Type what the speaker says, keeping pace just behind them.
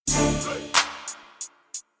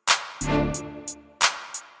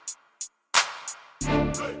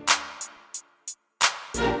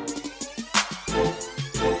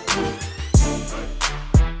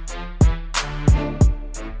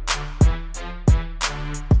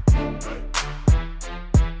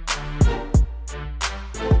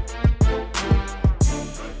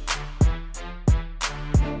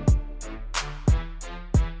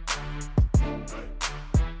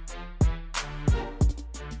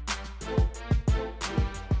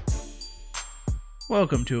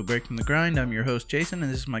Welcome to A Break from the Grind. I'm your host, Jason, and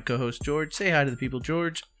this is my co-host, George. Say hi to the people,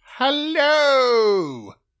 George.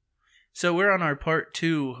 Hello! So we're on our part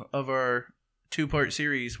 2 of our 2-part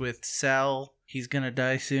series with Sal. He's gonna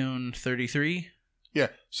die soon, 33. Yeah,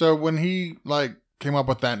 so when he, came up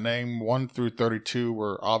with that name, 1 through 32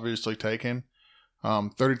 were obviously taken.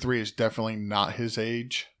 33 is definitely not his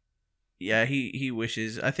age. Yeah, he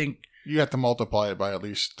wishes. I think You have to multiply it by at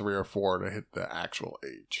least 3 or 4 to hit the actual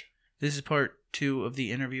age. this is part 2 of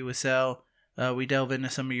the interview with Sal. We delve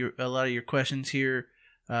into a lot of your questions here.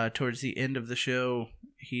 Towards the end of the show,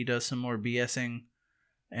 he does some more BSing,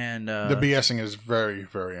 and The BSing is very,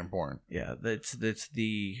 very important. yeah, that's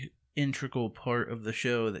the integral part of the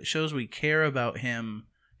show that shows we care about him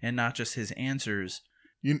and not just his answers.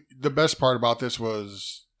 The best part about this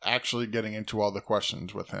was actually getting into all the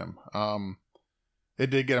questions with him. It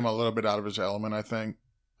did get him a little bit out of his element, I think.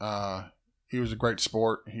 He was a great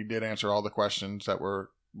sport. He did answer all the questions that were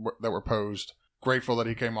posed. Grateful that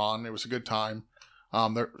he came on. It was a good time.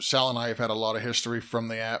 Sal and I have had a lot of history from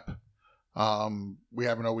the app. We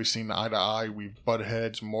haven't always seen eye to eye. We've butted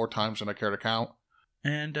heads more times than I care to count.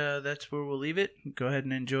 And that's where we'll leave it. Go ahead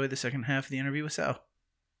and enjoy the second half of the interview with Sal.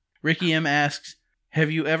 Ricky M asks,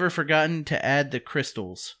 have you ever forgotten to add the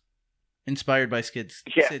crystals? Inspired by Sid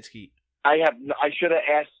Skeet. I should have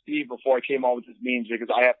asked Steve before I came on with this means because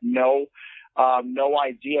I have no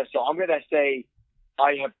idea. So I'm going to say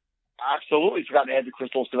I have absolutely forgotten to add the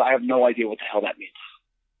crystals because I have no idea what the hell that means.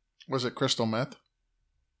 Was it crystal meth?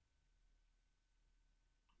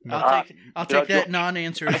 No. I'll take that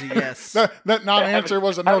non-answer as a yes. that non-answer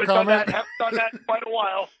was a no comment. I haven't done that in quite a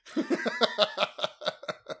while.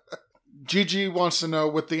 Gigi wants to know,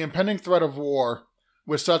 with the impending threat of war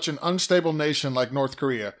with such an unstable nation like North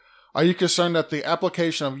Korea, are you concerned that the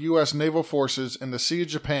application of U.S. naval forces in the Sea of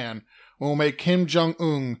Japan will make Kim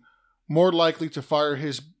Jong-un more likely to fire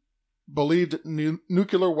his believed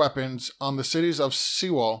nuclear weapons on the cities of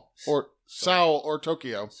Seoul or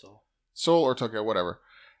Tokyo? Seoul or Tokyo, whatever.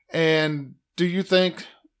 And do you think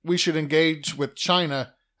we should engage with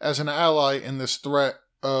China as an ally in this threat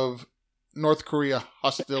of North Korea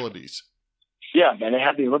hostilities? Yeah, man, they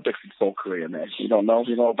had the Olympics in Seoul, Korea, man. You don't know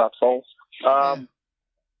about Seoul?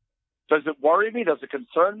 Does it worry me? Does it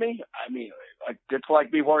concern me? I mean, it's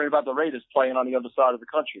like me worrying about the Raiders playing on the other side of the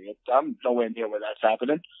country. I'm nowhere near where that's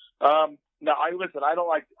happening. No,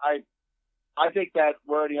 I think that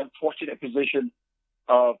we're in the unfortunate position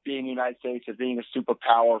of being the United States, of being a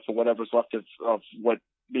superpower for whatever's left of what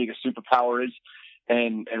being a superpower is,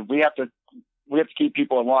 and we have to keep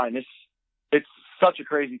people in line. It's such a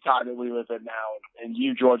crazy time that we live in now, and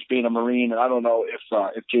you, George, being a Marine, and I don't know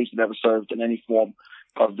if Jason ever served in any form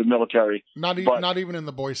of the military. Not even in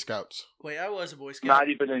the Boy Scouts. Wait, I was a Boy Scout.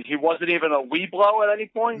 He wasn't even a Weeblo at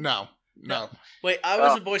any point? No. Wait, I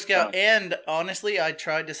was a Boy Scout, and honestly, I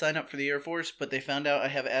tried to sign up for the Air Force, but they found out I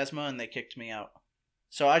have asthma, and they kicked me out.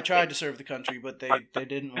 So I tried to serve the country, but they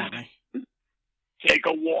didn't want me. Take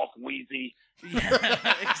a walk, Wheezy.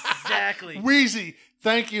 Yeah, exactly. Wheezy.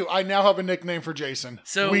 Thank you. I now have a nickname for Jason.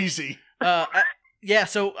 Wheezy.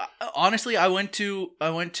 So honestly, I went to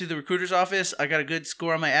the recruiter's office. I got a good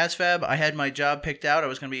score on my ASVAB. I had my job picked out. I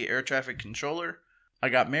was going to be air traffic controller. I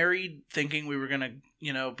got married thinking we were going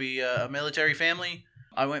to, be a military family.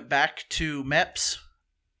 I went back to MEPS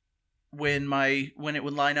when it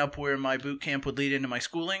would line up where my boot camp would lead into my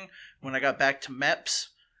schooling. When I got back to MEPS,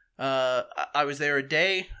 I was there a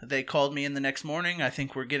day. They called me in the next morning. I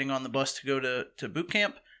think we're getting on the bus to go to boot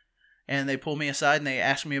camp. And they pulled me aside and they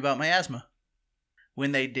asked me about my asthma.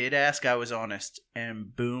 When they did ask, I was honest.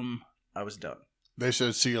 And boom, I was done. They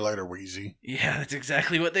said, see you later, Wheezy. Yeah, that's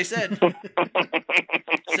exactly what they said.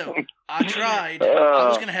 So I tried. I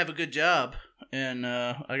was going to have a good job. And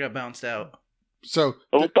I got bounced out. So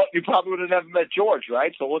you probably would have never met George,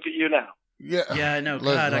 right? So look at you now. Yeah, I know.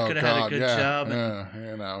 God, I could have had a good job.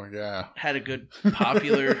 And had a good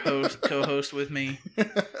popular co-host with me.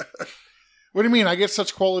 What do you mean? I get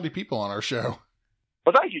such quality people on our show.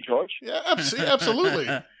 Well, thank you, George. Yeah, absolutely.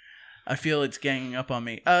 I feel it's ganging up on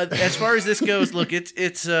me. As far as this goes, look,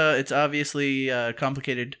 it's obviously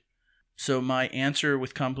complicated. So my answer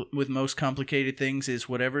with most complicated things is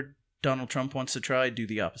whatever Donald Trump wants to try, do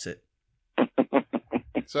the opposite.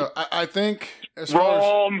 So I think as far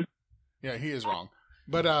as yeah, he is wrong.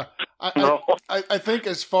 But I think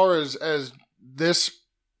as far as this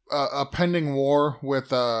a pending war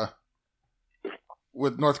with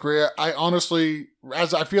North Korea, I honestly,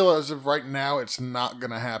 I feel as if right now it's not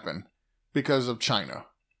going to happen because of China.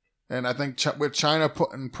 And I think with China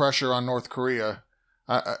putting pressure on North Korea,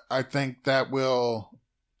 I think that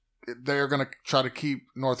they're going to try to keep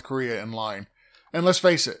North Korea in line. And let's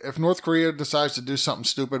face it, if North Korea decides to do something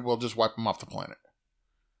stupid, we'll just wipe them off the planet.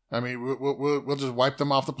 I mean, we'll just wipe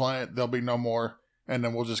them off the planet. There'll be no more. And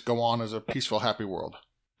then we'll just go on as a peaceful, happy world.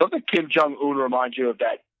 Doesn't Kim Jong-un remind you of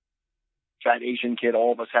that fat Asian kid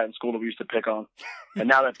all of us had in school that we used to pick on? And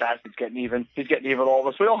now that bastard's getting even. He's getting even with all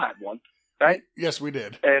of us. We all had one, right? Yes, we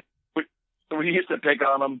did. And we used to pick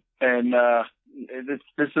on him, and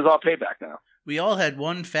this is our payback now. We all had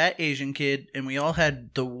one fat Asian kid, and we all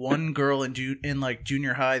had the one girl in like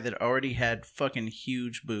junior high that already had fucking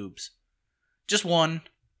huge boobs. Just one.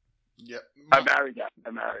 Yep. I married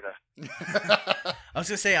her. I was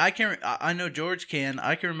gonna say I know George can.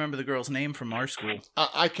 I can remember the girl's name from our school.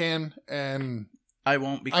 I can, and I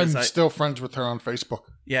won't because I'm still friends with her on Facebook.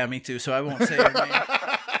 Yeah, me too. So I won't say her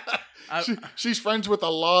name. She's friends with a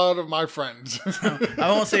lot of my friends. I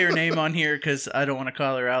won't say her name on here because I don't want to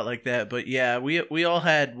call her out like that. But yeah, we all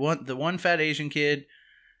had the one fat Asian kid.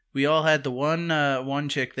 We all had the one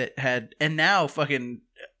chick that had, and now fucking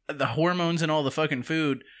the hormones and all the fucking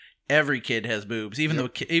food. Every kid has boobs, even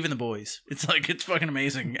the boys. It's like it's fucking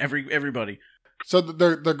amazing. Everybody. So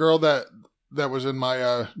the girl that was in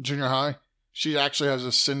my junior high, she actually has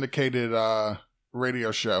a syndicated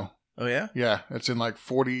radio show. Oh yeah? Yeah, it's in like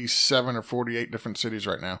 47 or 48 different cities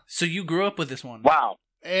right now. So you grew up with this one? Wow.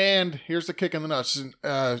 And here's the kick in the nuts.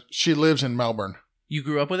 She lives in Melbourne. You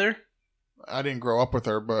grew up with her? I didn't grow up with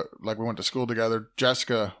her, but like we went to school together.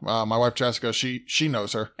 Jessica, my wife Jessica, she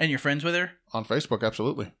knows her. And you're friends with her? On Facebook,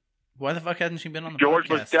 absolutely. Why the fuck hasn't she been on the George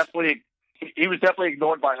podcast? He was definitely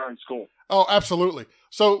ignored by her in school. Oh, absolutely.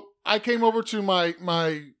 So I came over to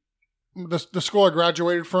the school I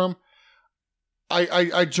graduated from.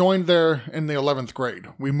 I joined there in the 11th grade.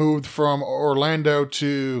 We moved from Orlando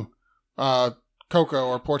to Cocoa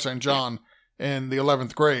or Port St. John in the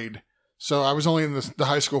 11th grade. So I was only in the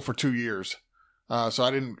high school for 2 years. So I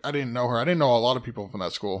didn't know her. I didn't know a lot of people from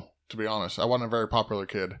that school, to be honest. I wasn't a very popular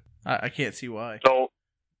kid. I can't see why. So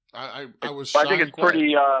I was. I think it's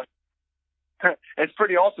pretty. It's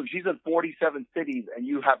pretty awesome. She's in 47 cities, and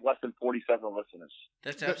you have less than 47 listeners.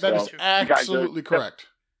 That's absolutely absolutely correct.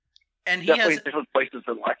 And he definitely has different places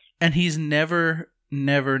in life. And he's never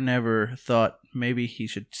thought maybe he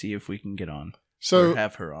should see if we can get on. So or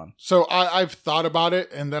have her on. So I've thought about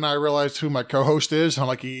it, and then I realized who my co-host is. I'm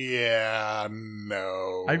like, yeah,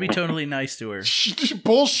 no. I'd be totally nice to her.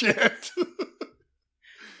 Bullshit.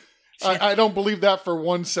 I don't believe that for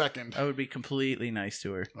 1 second. I would be completely nice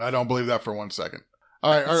to her. I don't believe that for 1 second.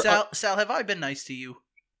 All right, Sal, have I been nice to you?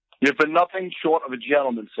 You've been nothing short of a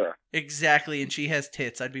gentleman, sir. Exactly, and she has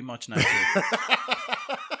tits. I'd be much nicer.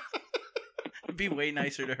 I'd be way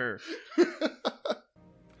nicer to her.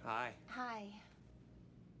 Hi. Hi.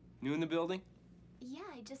 New in the building? Yeah,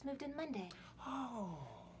 I just moved in Monday. Oh,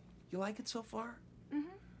 you like it so far? Mm-hmm.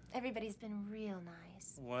 Everybody's been real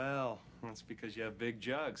nice. Well, that's because you have big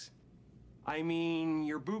jugs. I mean,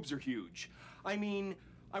 your boobs are huge. I mean,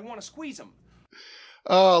 I want to squeeze them.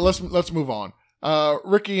 Let's move on.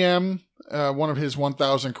 Ricky M, one of his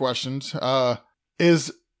 1,000 questions,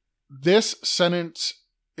 is this sentence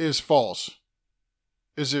is false.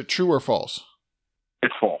 Is it true or false?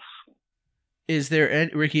 It's false. Is there,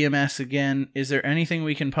 Ricky M asks again, is there anything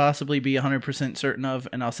we can possibly be 100% certain of?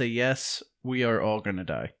 And I'll say yes, we are all going to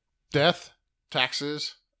die. Death,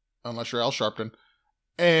 taxes, unless you're Al Sharpton,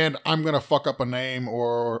 and I'm going to fuck up a name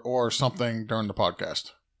or something during the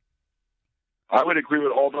podcast. I would agree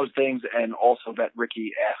with all those things, and also that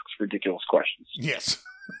Ricky asks ridiculous questions. Yes.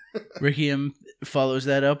 Ricky M follows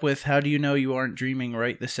that up with, how do you know you aren't dreaming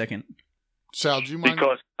right this second? Sal, do you mind?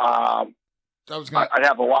 Because I'd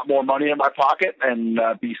have a lot more money in my pocket and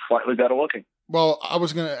be slightly better looking. Well, I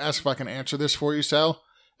was going to ask if I can answer this for you, Sal,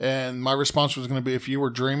 and my response was going to be, if you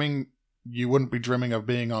were dreaming, you wouldn't be dreaming of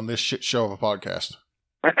being on this shit show of a podcast.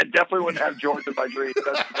 I definitely wouldn't have George in my dreams.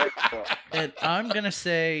 And I'm going to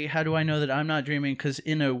say, how do I know that I'm not dreaming? Because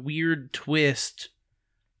in a weird twist,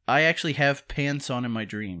 I actually have pants on in my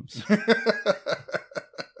dreams.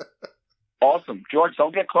 Awesome. George,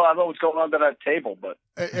 don't get caught. I don't know what's going on at that table, but...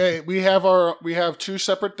 Hey, we have two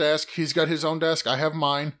separate desks. He's got his own desk. I have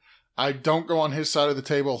mine. I don't go on his side of the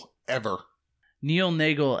table ever. Neil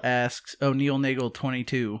Nagel asks, Neil Nagel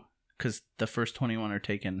 22, because the first 21 are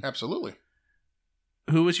taken. Absolutely.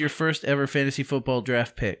 Who was your first ever fantasy football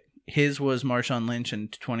draft pick? His was Marshawn Lynch in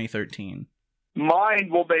 2013. Mine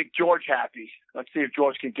will make George happy. Let's see if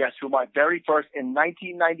George can guess who my very first, in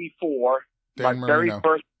 1994, Dan my Marino. very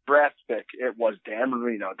first draft pick, it was Dan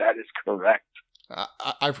Marino. That is correct.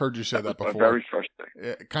 I've heard you say that before. My very first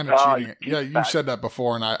pick. Kind of cheating. Yeah, you said that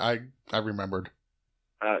before, and I remembered.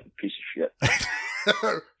 Piece of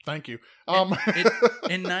shit. Thank you.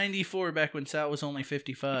 In 94, back when Sal was only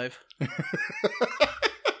 55.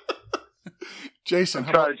 Jason,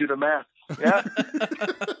 I'm trying to do the math. Yeah.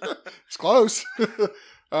 It's close.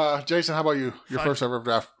 Jason, how about you? Your Fuck. first ever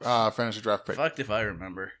fantasy draft pick. Fucked if I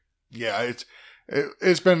remember. Yeah,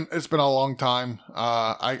 it's been a long time.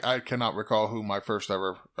 I cannot recall who my first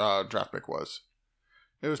ever draft pick was.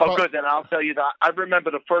 It was. Good. Then I'll tell you that I remember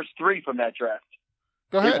the first three from that draft.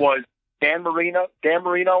 Go ahead. It was Dan Marino,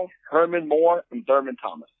 Herman Moore, and Thurman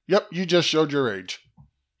Thomas. Yep, you just showed your age.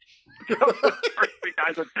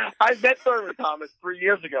 I met Thurman Thomas 3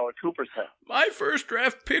 years ago at Cooperstown. My first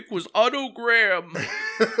draft pick was Otto Graham.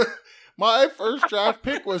 My first draft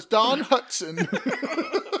pick was Don Hudson.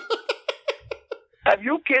 Have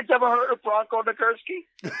you kids ever heard of Bronco Nagurski?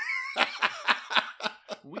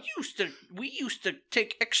 We used to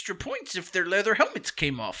take extra points if their leather helmets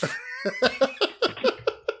came off.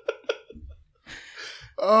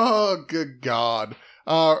 Oh, good God.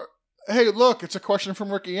 Hey, look, it's a question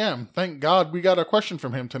from Ricky M. Thank God we got a question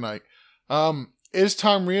from him tonight. Is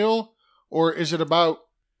time real, or is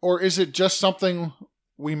it just something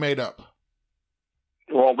we made up?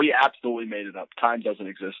 Well, we absolutely made it up. Time doesn't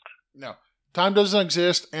exist. No. Time doesn't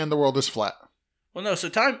exist, and the world is flat. Well, no, so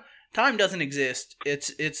time doesn't exist.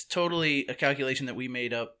 It's totally a calculation that we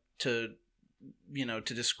made up to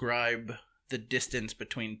describe the distance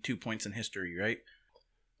between 2 points in history, right?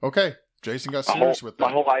 Okay. Jason got serious with that.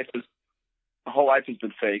 My whole life has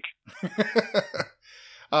been fake.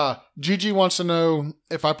 Gigi wants to know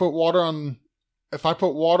if I put water on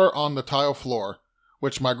the tile floor,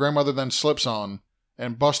 which my grandmother then slips on,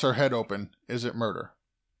 and bust her head open, is it murder?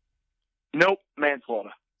 Nope,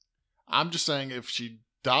 manslaughter. I'm just saying if she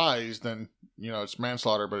dies, then it's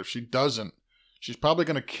manslaughter. But if she doesn't, she's probably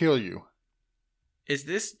going to kill you. Is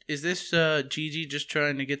this Gigi just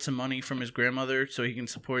trying to get some money from his grandmother so he can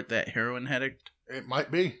support that heroin addict? It might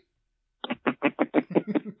be.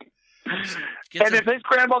 If his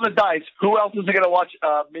grandmother dies, who else is he going to watch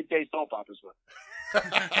midday soap operas with?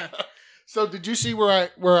 So did you see where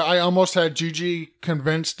I almost had Gigi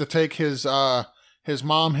convinced to take his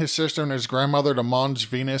mom, his sister, and his grandmother to Mons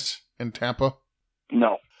Venus in Tampa?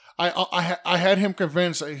 No. I had him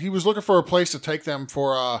convinced. He was looking for a place to take them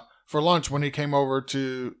for lunch when he came over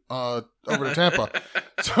to Tampa.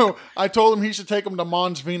 So I told him he should take them to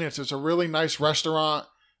Mons Venus. It's a really nice restaurant.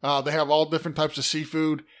 They have all different types of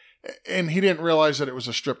seafood, and he didn't realize that it was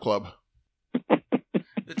a strip club.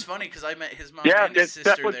 It's funny because I met his mom there's and his sister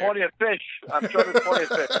definitely there. plenty of fish. I'm sure there's plenty of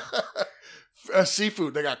fish.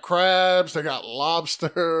 Seafood. They got crabs. They got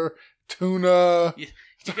lobster, tuna,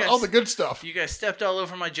 You guys, all the good stuff. You guys stepped all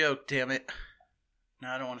over my joke, damn it. No,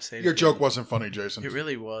 I don't want to say it Your again. joke wasn't funny, Jason. It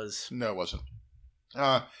really was. No, it wasn't.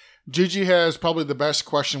 Gigi has probably the best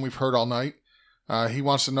question we've heard all night. He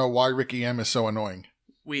wants to know why Ricky M is so annoying.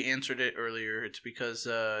 We answered it earlier. It's because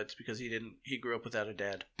he grew up without a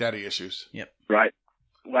dad. Daddy issues. Yep. Right.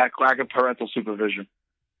 Lack of parental supervision.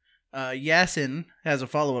 Yasin has a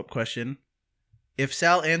follow-up question. If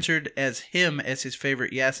Sal answered as his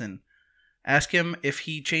favorite Yasin, ask him if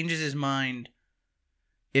he changes his mind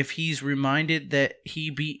if he's reminded that he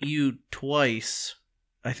beat you twice.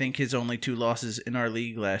 I think his only 2 losses in our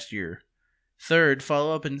league last year. Third,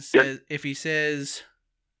 follow up and says if he says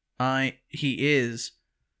he is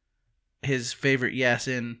his favorite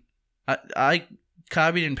Yasin. I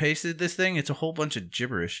copied and pasted this thing. It's a whole bunch of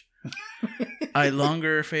gibberish. I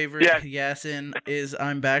longer favorite Yasin is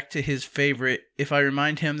I'm back to his favorite. If I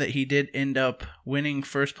remind him that he did end up winning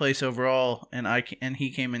first place overall and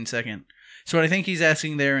he came in second. So what I think he's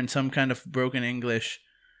asking there in some kind of broken English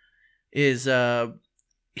is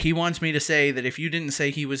he wants me to say that if you didn't say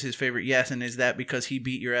he was his favorite Yasin, is that because he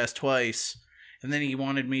beat your ass twice? And then he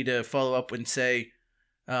wanted me to follow up and say,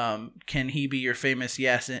 can he be your favorite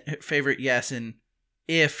Yasin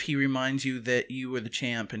if he reminds you that you were the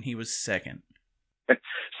champ and he was second?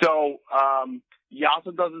 So,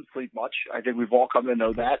 Yasin doesn't sleep much. I think we've all come to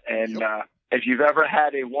know that. And if you've ever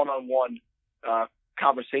had a one-on-one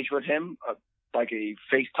conversation with him, like a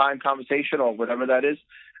FaceTime conversation or whatever that is,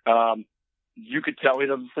 you could tell he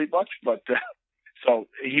doesn't sleep much. But so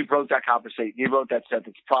he wrote that conversation. He wrote that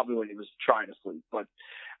sentence probably when he was trying to sleep. But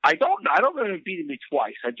I don't remember him beating me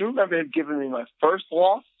twice. I do remember him giving me my first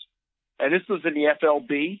loss, and this was in the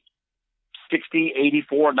FLB, 60,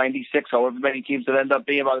 84, 96, however many teams it ended up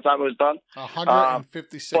being by the time it was done.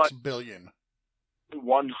 156 billion.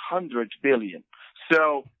 100 billion.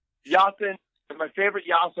 So, Yasin, my favorite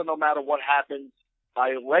Yasin, no matter what happens,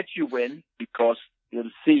 I let you win because you're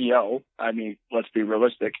the CEO. I mean, let's be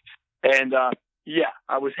realistic. And Yeah,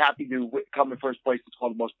 I was happy to come in first place to score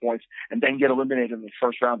the most points and then get eliminated in the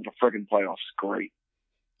first round of the friggin' playoffs. Great.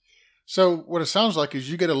 So what it sounds like is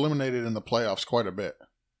you get eliminated in the playoffs quite a bit.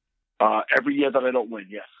 Every year that I don't win,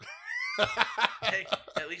 yes. Hey,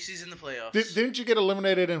 at least he's in the playoffs. Didn't you get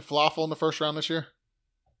eliminated in Falafel in the first round this year?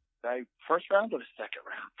 First round or the second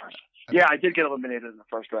round? Yeah, I did get eliminated in the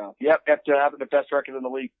first round. Yep, after having the best record in the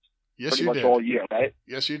league Yes, pretty you much did. all year, right?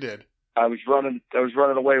 Yes, you did. I was running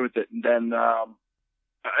away with it, and then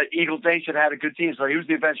Eagles Nation had a good team, so he was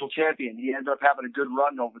the eventual champion. He ended up having a good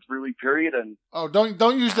run over 3-week period, and Oh,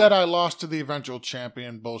 don't use that I lost to the eventual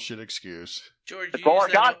champion bullshit excuse. George, that's all I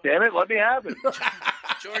got. Damn it, let me have it.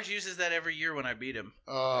 George uses that every year when I beat him.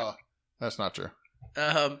 That's not true.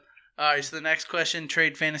 All right, so the next question,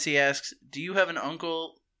 Trade Fantasy asks, do you have an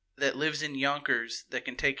uncle that lives in Yonkers that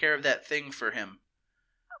can take care of that thing for him?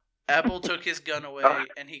 Apple took his gun away,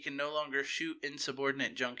 and he can no longer shoot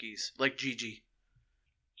insubordinate junkies, like Gigi.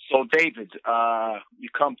 So, David, you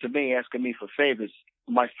come to me asking me for favors.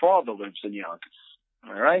 My father lives in Yonkers.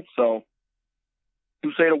 All right? So,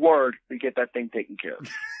 you say the word, we get that thing taken care of.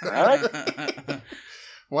 All right?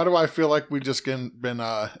 Why do I feel like we just been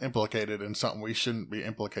implicated in something we shouldn't be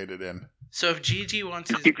implicated in? So if Gigi wants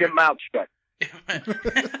his... Keep your mouth shut.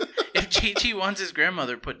 If Gigi wants his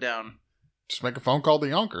grandmother put down... Just make a phone call to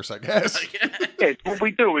Yonkers, I guess. Yeah, what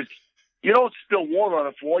we do is, you don't spill water on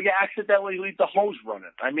the floor, you accidentally leave the hose running.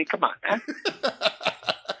 I mean, come on, man.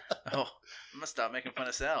 Oh, I'm going to stop making fun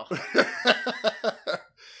of Sal.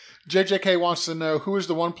 JJK wants to know, who is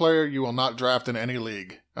the one player you will not draft in any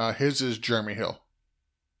league? His is Jeremy Hill.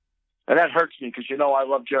 And that hurts me because, I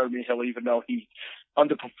love Jeremy Hill, even though he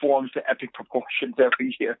underperforms to epic proportions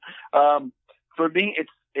every year. For me, it's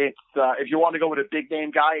if you want to go with a big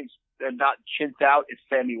name guy and not chintz out, it's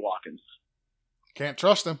Sammy Watkins. Can't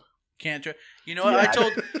trust him. Can't trust. You know what? Yeah.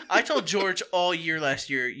 I told George all year last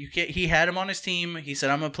year. You can't. He had him on his team. He said,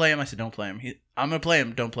 "I'm gonna play him." I said, "Don't play him." I'm gonna play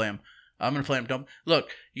him. Don't play him. I'm gonna play him. Don't look.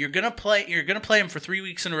 You're gonna play him for 3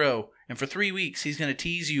 weeks in a row, and for 3 weeks he's gonna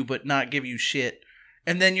tease you but not give you shit,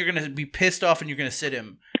 and then you're gonna be pissed off and you're gonna sit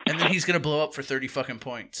him, and then he's gonna blow up for 30 fucking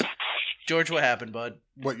points. George, what happened, bud?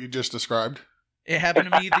 What you just described. It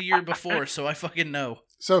happened to me the year before, so I fucking know.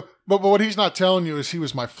 So, but what he's not telling you is he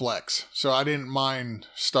was my flex, so I didn't mind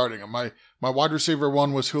starting him. My wide receiver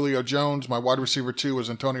 1 was Julio Jones. My wide receiver 2 was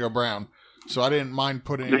Antonio Brown. So I didn't mind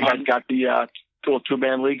putting. You guys got the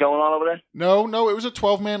two-man league going on over there? No, it was a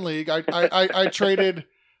 12-man league. I traded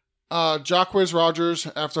Jacquizz Rodgers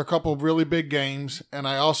after a couple of really big games, and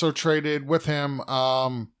I also traded with him.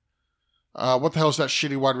 What the hell is that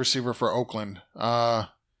shitty wide receiver for Oakland?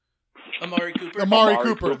 Amari Cooper. Amari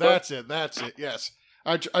Cooper. That's it. Yes.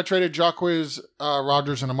 I traded Jacquizz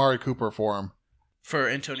Rodgers and Amari Cooper for him. For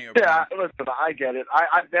Antonio Brown. Yeah, listen, I get it.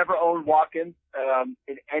 I've never owned Watkins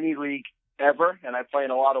in any league ever, and I play in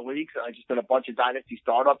a lot of leagues. I just did a bunch of dynasty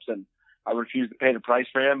startups, and I refuse to pay the price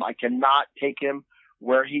for him. I cannot take him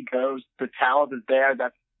where he goes. The talent is there.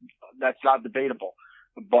 That's not debatable.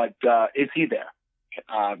 But is he there?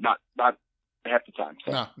 Not half the time.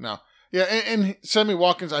 So. No. Yeah, and Sammy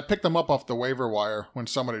Watkins, I picked him up off the waiver wire when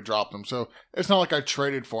somebody dropped him. So it's not like I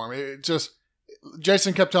traded for him. It just,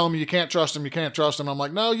 Jason kept telling me, you can't trust him. I'm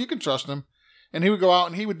like, no, you can trust him. And he would go out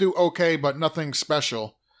and he would do okay, but nothing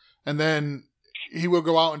special. And then he would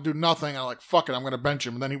go out and do nothing. And I'm like, fuck it, I'm going to bench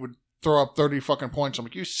him. And then he would throw up 30 fucking points. I'm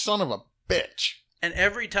like, you son of a bitch. And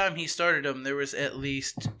every time he started him, there was at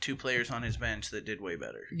least 2 players on his bench that did way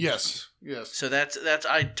better. Yes. So that's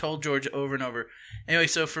I told George over and over. Anyway,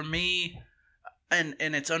 so for me, and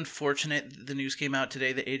it's unfortunate the news came out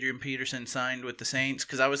today that Adrian Peterson signed with the Saints,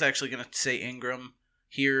 because I was actually going to say Ingram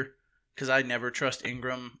here, because I never trust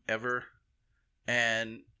Ingram ever.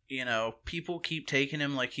 And, people keep taking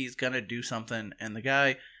him like he's going to do something, and the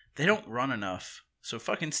guy, they don't run enough. So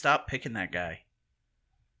fucking stop picking that guy.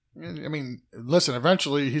 I mean, listen,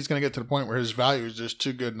 eventually he's going to get to the point where his value is just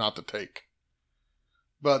too good not to take.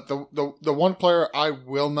 But the one player I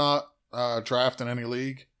will not draft in any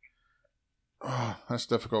league, that's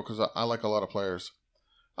difficult because I like a lot of players.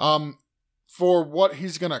 For what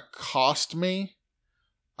he's going to cost me,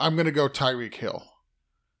 I'm going to go Tyreek Hill.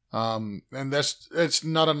 And it's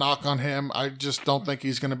not a knock on him. I just don't think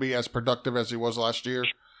he's going to be as productive as he was last year.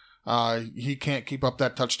 He can't keep up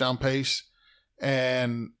that touchdown pace.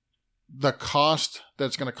 And the cost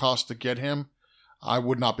that's going to cost to get him, I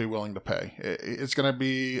would not be willing to pay. It's going to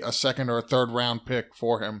be a second or a third round pick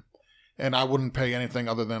for him, and I wouldn't pay anything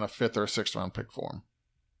other than a 5th or a 6th round pick for him.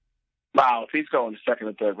 Wow, if he's going second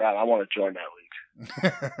or third round, I want to join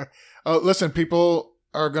that league. Listen, people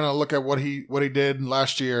are going to look at what he did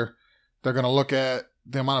last year. They're going to look at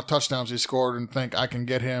the amount of touchdowns he scored and think I can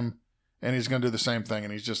get him and he's going to do the same thing,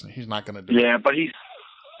 and he's not going to do it. Yeah, but he's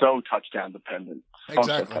so touchdown dependent.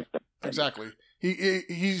 Exactly.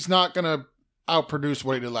 He's not going to outproduce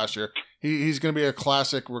what he did last year. He's going to be a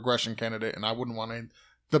classic regression candidate, and I wouldn't want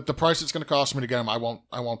to. The price it's going to cost me to get him, I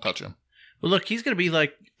won't touch him. Well, look, he's going to be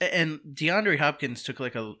like, and DeAndre Hopkins took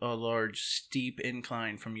like a large, steep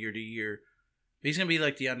incline from year to year. He's going to be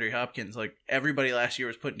like DeAndre Hopkins. Like, everybody last year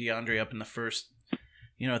was putting DeAndre up in the first,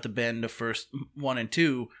 at the bend of first 1 and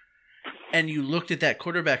 2. And you looked at that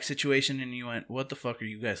quarterback situation and you went, what the fuck are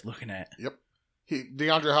you guys looking at? Yep.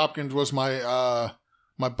 DeAndre Hopkins was my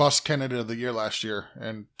my bust candidate of the year last year,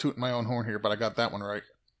 and tooting my own horn here, but I got that one right.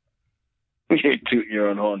 You toot your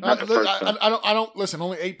own horn. Not the first time. I don't listen.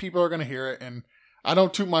 Only 8 people are going to hear it, and I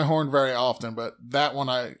don't toot my horn very often. But that one,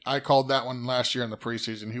 I called that one last year in the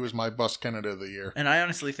preseason. He was my bust candidate of the year. And I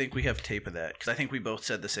honestly think we have tape of that because I think we both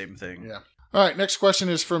said the same thing. Yeah. All right. Next question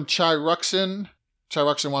is from Chai Ruxin. Chai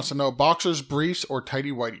Ruxin wants to know: boxers, briefs, or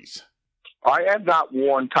tighty whities? I have not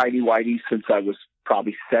worn tighty whities since I was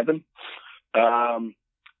probably 7.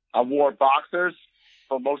 I wore boxers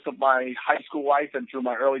for most of my high school life and through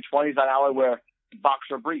my early 20s. I now wear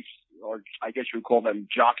boxer briefs, or I guess you would call them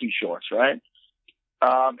jockey shorts, right?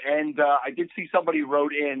 And I did see somebody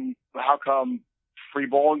wrote in, how come free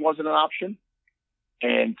balling wasn't an option?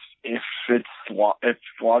 And if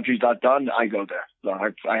laundry's not done, I go there. So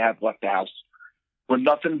I have left the house with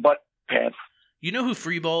nothing but pants. You know who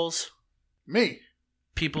free balls? Me.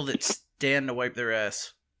 People that stand to wipe their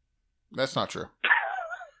ass. That's not true.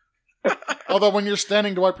 Although when you're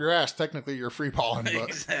standing to wipe your ass, technically you're free balling. But...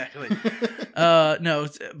 Exactly. No,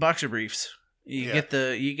 it's boxer briefs. You get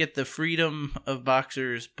the freedom of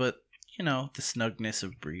boxers, but the snugness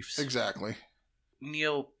of briefs. Exactly.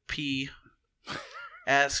 Neil P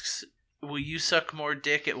asks, "Will you suck more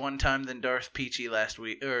dick at one time than Darth Peachy last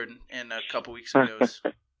week or in a couple weeks ago?"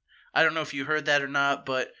 I don't know if you heard that or not,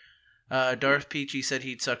 but Darth Peachy said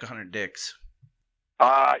he'd suck 100 dicks.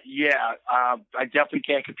 Yeah, I definitely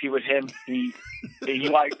can't compete with him. He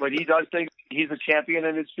like when he does things, he's a champion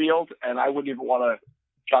in his field, and I wouldn't even want to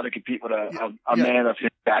try to compete with a man of his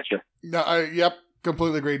stature. No, yep,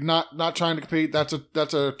 completely agreed. Not trying to compete.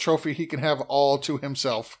 That's a trophy he can have all to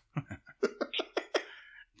himself.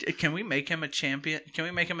 Can we make him a champion? Can we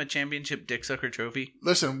make him a championship dick sucker trophy?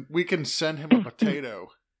 Listen, we can send him a potato.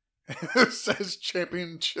 It says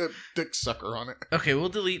championship dick sucker on it. Okay, we'll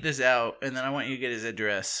delete this out, and then I want you to get his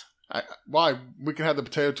address. Why? We can have the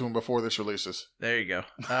potato to him before this releases. There you go.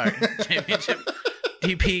 All right, championship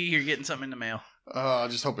DP, you're getting something in the mail. I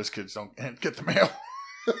just hope his kids don't get the mail.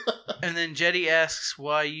 And then Jetty asks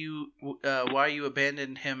why you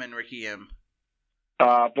abandoned him and Ricky M.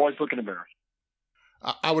 Boys, look in the mirror.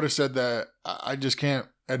 I would have said that I just can't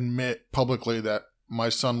admit publicly that my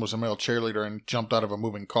son was a male cheerleader and jumped out of a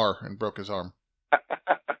moving car and broke his arm.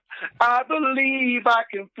 I believe I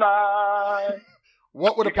can fly.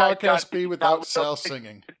 What would a podcast be without Sal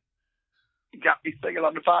singing? You got me singing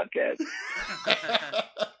on the podcast.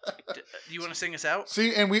 You want to sing us out?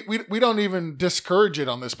 See, and we don't even discourage it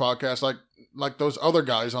on this podcast like those other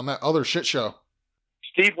guys on that other shit show.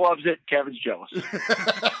 Steve loves it. Kevin's jealous.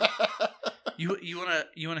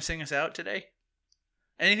 You wanna sing us out today?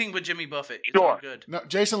 Anything but Jimmy Buffett. It's sure. all good. No,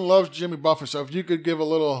 Jason loves Jimmy Buffett, so if you could give a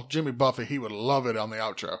little Jimmy Buffett, he would love it on the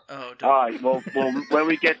outro. Oh, all right. Well, when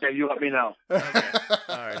we get there, you let me know. Okay.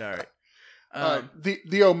 All right.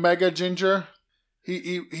 The Omega Ginger,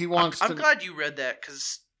 he wants. I'm glad you read that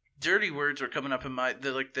because dirty words were coming up in my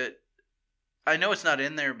I know it's not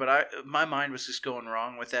in there, but my mind was just going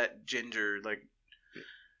wrong with that ginger.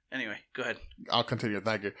 Anyway, go ahead. I'll continue.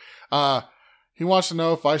 Thank you. He wants to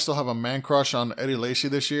know if I still have a man crush on Eddie Lacy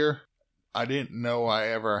this year. I didn't know I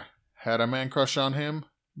ever had a man crush on him,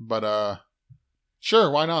 but sure,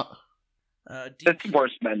 why not? It's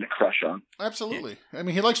worse men to crush on. Absolutely. Yeah. I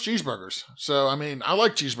mean, he likes cheeseburgers. So, I mean, I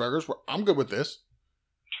like cheeseburgers. I'm good with this.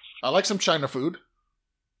 I like some China food.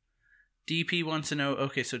 DP wants to know,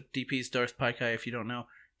 okay, so DP's Darth Paikai, if you don't know.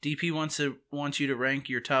 DP wants you to rank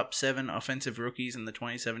your top 7 offensive rookies in the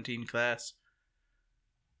 2017 class.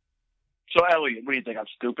 So, Elliot, what do you think? I'm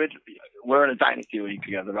stupid? We're in a dynasty league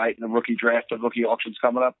together, right? And the rookie draft, the rookie auction's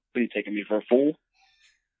coming up. What are you taking me for a fool?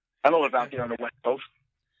 I don't live out there on the West Coast.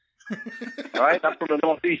 All right? I'm from the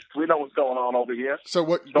Northeast. We know what's going on over here. So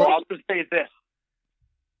I'll just say this.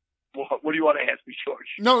 What do you want to ask me, George?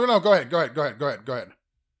 No. Go ahead.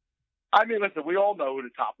 I mean, listen, we all know who the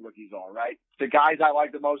top rookies are, right? The guys I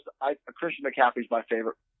like the most, Christian McCaffrey's my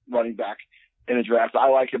favorite running back in the draft. I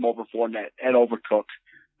like him over Fournette and over Cook.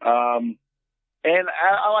 And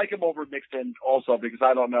I like him over Mixon also because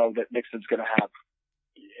I don't know that Mixon's going to have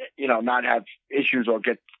not have issues or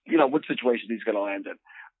get, what situation he's going to land in.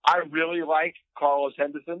 I really like Carlos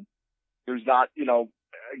Henderson, who's not,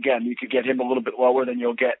 again, you could get him a little bit lower than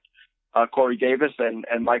you'll get Corey Davis and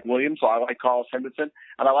Mike Williams. So I like Carlos Henderson,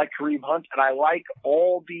 and I like Kareem Hunt, and I like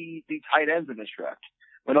all the tight ends in this draft.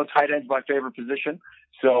 I know tight end's my favorite position,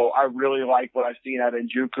 so I really like what I've seen out of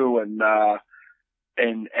Njoku and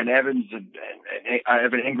Evans and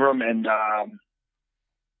Evan Ingram and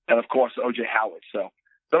of course OJ Howard. So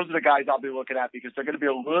those are the guys I'll be looking at because they're going to be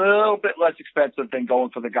a little bit less expensive than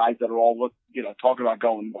going for the guys that are all talking about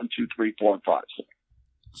going 1, 2, 3, 4, and 5.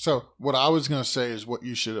 So what I was going to say is what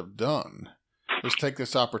you should have done is take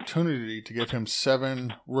this opportunity to give him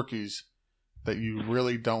 7 rookies that you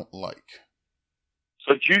really don't like.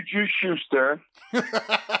 So Juju Schuster,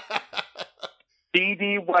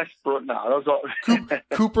 D.D. Westbrook. No, those are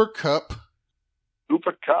Cooper Kupp.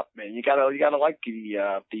 Cooper Kupp, man. You gotta like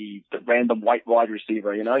the random white wide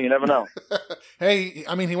receiver. You never know. Hey,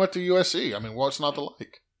 I mean, he went to USC. I mean, what's not to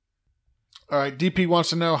like? All right, DP wants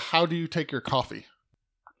to know, how do you take your coffee?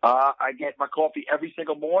 I get my coffee every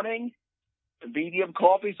single morning, medium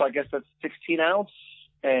coffee, so I guess that's 16 ounce,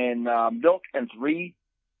 and milk and 3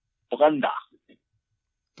 Splenda.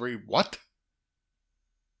 3 what?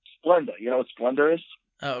 Splenda. You know what Splenda is?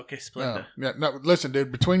 Oh, okay, Splenda. No, listen,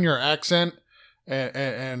 dude. Between your accent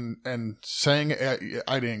and saying it,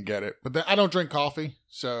 I didn't get it. But I don't drink coffee,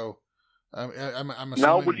 so I'm assuming.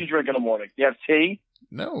 No, what do you drink in the morning? You have tea?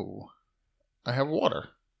 No, I have water.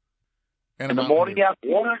 And in the morning you have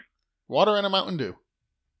water? Water and a Mountain Dew.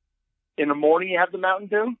 In the morning you have the Mountain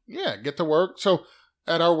Dew? Yeah, get to work. So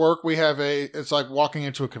at our work we have it's like walking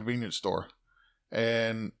into a convenience store.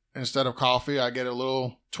 And instead of coffee, I get a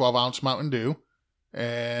little 12-ounce Mountain Dew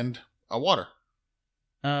and a water.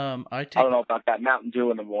 I don't know about that Mountain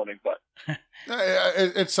Dew in the morning, but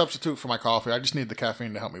it's substitute for my coffee. I just need the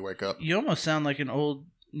caffeine to help me wake up. You almost sound like an old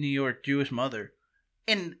New York Jewish mother.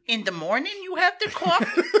 In the morning, you have the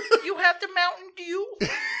coffee. You have the Mountain Dew.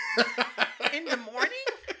 In the morning,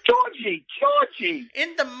 Georgie.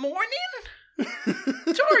 In the morning,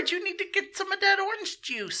 George, you need to get some of that orange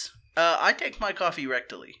juice. I take my coffee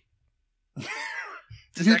rectally.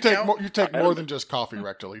 You take more than just coffee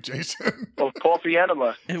rectally, Jason. Well, coffee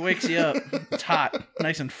enema. It wakes you up. It's hot,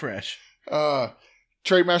 nice and fresh.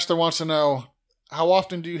 Trademaster wants to know, how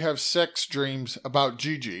often do you have sex dreams about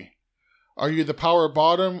Gigi? Are you the power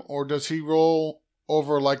bottom, or does he roll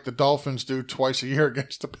over like the Dolphins do twice a year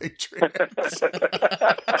against the Patriots?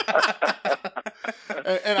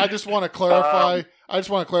 and I just want to clarify.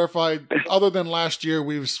 Other than last year,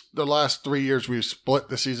 the last 3 years we've split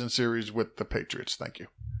the season series with the Patriots. Thank you.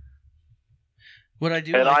 What I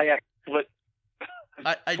do, and like, I split.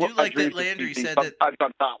 I do like that Landry said that. I'm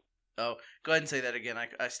on top. Oh, go ahead and say that again.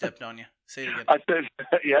 I stepped on you. Say it again. I said,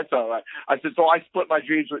 yeah, that's all right. I said, so I split my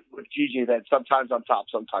dreams with Gigi. Then sometimes on top,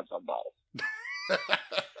 sometimes on bottom.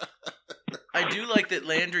 I do like that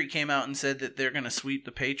Landry came out and said that they're going to sweep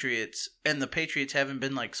the Patriots, and the Patriots haven't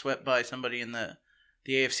been like swept by somebody in the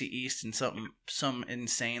AFC East in some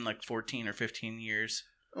insane like 14 or 15 years.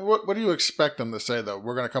 What do you expect them to say, though?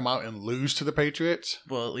 We're going to come out and lose to the Patriots?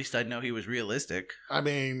 Well, at least I'd know he was realistic. I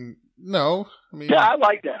mean, no. Yeah, I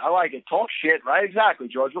like that. I like it. Talk shit, right? Exactly,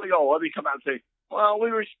 George. Let me come out and say, well,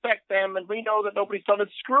 we respect them, and we know that nobody's going to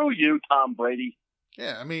screw you, Tom Brady.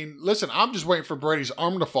 Yeah, I mean, listen, I'm just waiting for Brady's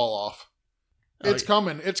arm to fall off. It's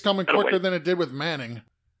coming. It's coming quicker than it did with Manning.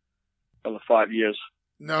 Another 5 years.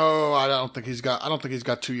 No, I don't think he's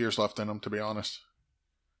got 2 years left in him, to be honest.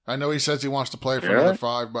 I know he says he wants to play for another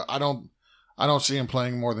 5, but I don't see him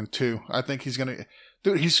playing more than 2. I think he's gonna.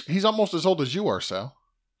 Dude, he's almost as old as you are, Sal.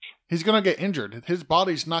 He's gonna get injured. His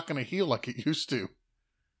body's not gonna heal like it used to.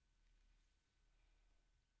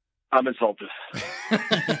 I'm insulted.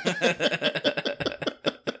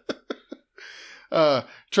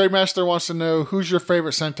 Trademaster wants to know, who's your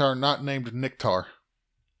favorite centaur not named Niktar?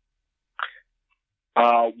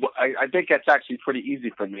 I think that's actually pretty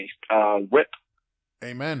easy for me. Whip.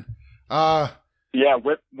 Amen. Yeah,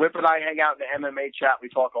 Whip and I hang out in the MMA chat. We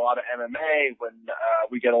talk a lot of MMA when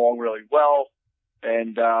we get along really well.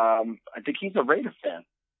 And I think he's a Raider fan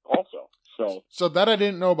also. So that I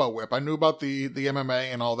didn't know about Whip. I knew about the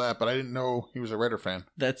MMA and all that, but I didn't know he was a Raider fan.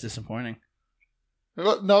 That's disappointing.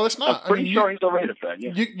 No, it's not. I'm pretty sure he's a Raider fan,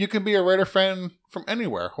 yeah. You can be a Raider fan from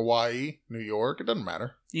anywhere. Hawaii, New York, it doesn't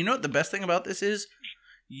matter. You know what the best thing about this is?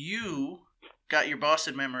 You got your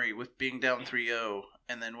Boston memory with being down 3-0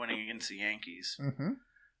 and then winning against the Yankees. Mm-hmm.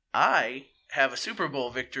 I have a Super Bowl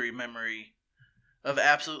victory memory of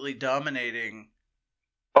absolutely dominating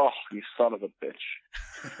Oh, you son of a bitch!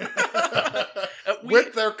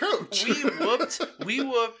 With their coach. we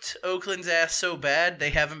whooped Oakland's ass so bad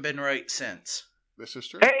they haven't been right since. This is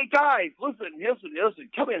true. Hey guys, listen.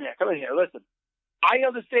 Come in here. Listen, I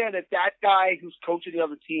understand that guy who's coaching the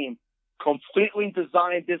other team completely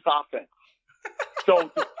designed this offense. So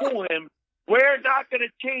to fool him, we're not going to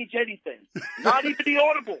change anything, not even the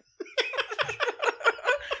audible.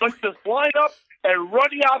 Let's just line up and run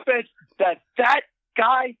the offense that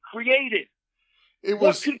guy created.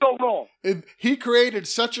 What could go wrong? He created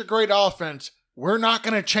such a great offense. We're not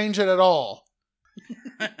going to change it at all.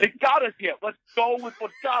 It got us here. Let's go with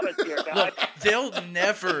what got us here, guys. Look,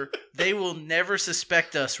 they will never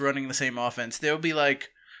suspect us running the same offense. They'll be like,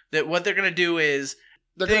 that. What they're going to do is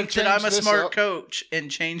think that I'm a smart coach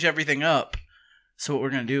and change everything up. So what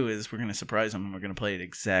we're going to do is we're going to surprise him and we're going to play it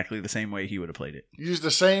exactly the same way he would have played it. Use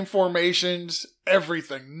the same formations,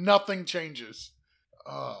 everything. Nothing changes.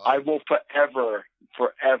 I will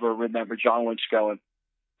forever remember John Lynch going,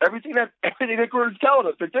 everything that Gruden's telling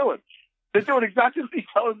us they're doing. They're doing exactly what he's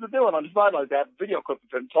telling us they're doing on the sidelines. They have a video clip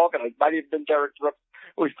of him talking. It might even been Derek Brooks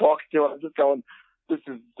who he's talking to. I'm just going, this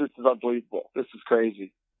is unbelievable. This is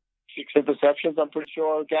crazy. 6 interceptions, I'm pretty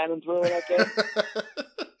sure Gannon threw in that game.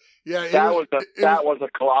 Yeah, that was a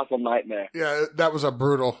colossal nightmare. Yeah, that was a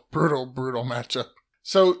brutal matchup.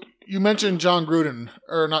 So you mentioned John Gruden,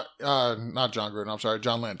 or not John Gruden. I'm sorry,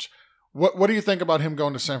 John Lynch. What do you think about him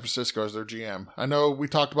going to San Francisco as their GM? I know we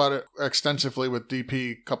talked about it extensively with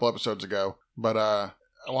DP a couple episodes ago, but I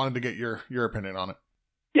wanted to get your opinion on it.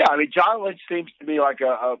 Yeah, I mean, John Lynch seems to be like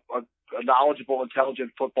a knowledgeable,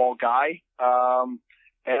 intelligent football guy,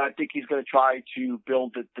 and I think he's going to try to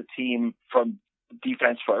build the team from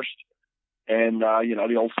defense first. And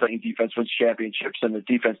the old saying, defense wins championships, and the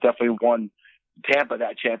defense definitely won Tampa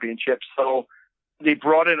that championship. So they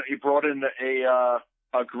brought in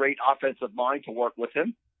a great offensive mind to work with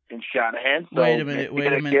him in Shanahan. So Wait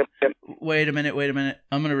a minute.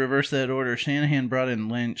 I'm going to reverse that order. Shanahan brought in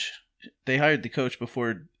Lynch. They hired the coach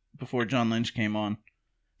before John Lynch came on.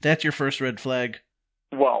 That's your first red flag.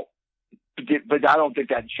 Well, but I don't think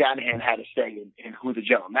that Shanahan had a say in who the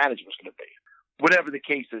general manager was going to be. Whatever the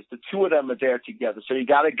case is, the two of them are there together. So you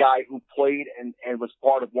got a guy who played and was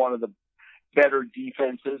part of one of the better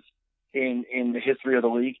defenses in the history of the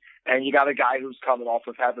league, and you got a guy who's coming off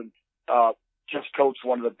of having just coached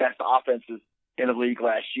one of the best offenses in the league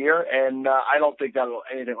last year. And I don't think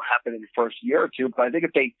anything will happen in the first year or two. But I think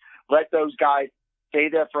if they let those guys stay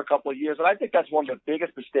there for a couple of years, and I think that's one of the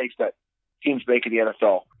biggest mistakes that teams make in the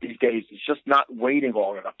NFL these days, is just not waiting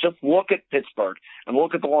long enough. Just look at Pittsburgh and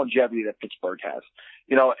look at the longevity that Pittsburgh has.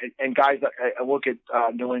 And guys, look at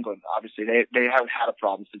New England. Obviously, they haven't had a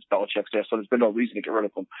problem since Belichick's there, so there's been no reason to get rid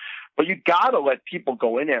of them. But you got to let people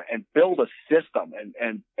go in there and build a system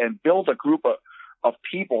and build a group of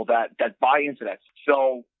people that buy into that.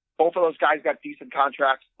 So both of those guys got decent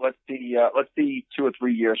contracts. Let's see 2 or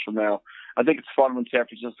 3 years from now. I think it's fun when San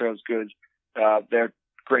Francisco is good. They're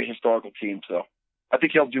great historical team, so I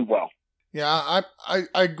think he'll do well. Yeah, I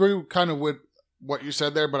agree kind of with what you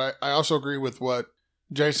said there, but I also agree with what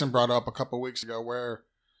Jason brought up a couple of weeks ago, where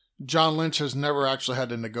John Lynch has never actually had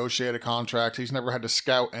to negotiate a contract. He's never had to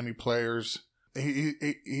scout any players.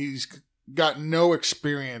 He's got no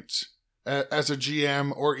experience as a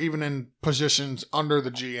GM or even in positions under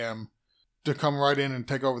the GM to come right in and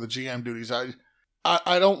take over the GM duties. I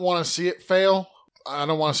don't want to see it fail. I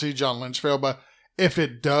don't want to see John Lynch fail, but if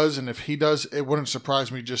it does, and if he does, it wouldn't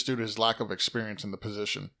surprise me just due to his lack of experience in the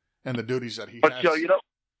position and the duties that he has. But Joe, you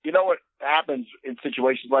know what happens in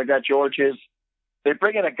situations like that, George, is they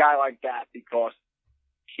bring in a guy like that because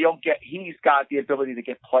he's got the ability to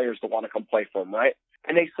get players to want to come play for him, right?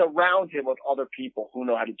 And they surround him with other people who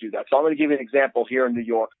know how to do that. So I'm going to give you an example here in New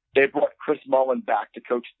York. They brought Chris Mullin back to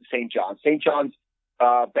coach St. John's. St. John's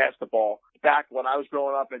basketball, back when I was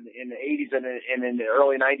growing up in the 80s and in the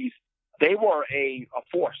early 90s, they were a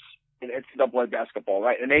force in NCAA basketball,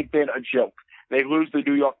 right? And they've been a joke. They lose the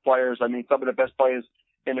New York players. I mean, some of the best players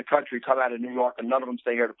in the country come out of New York, and none of them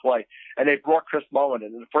stay here to play. And they brought Chris Mullin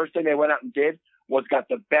in. And the first thing they went out and did was got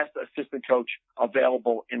the best assistant coach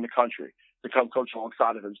available in the country to come coach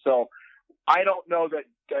alongside of him. So I don't know that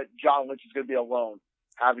John Lynch is going to be alone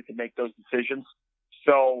having to make those decisions.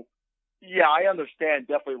 So, yeah, I understand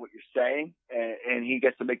definitely what you're saying, and he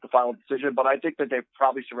gets to make the final decision. But I think that they've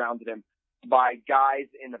probably surrounded him by guys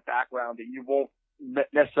in the background that you won't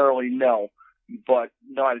necessarily know, but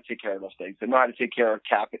know how to take care of those things and know how to take care of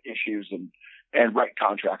cap issues and write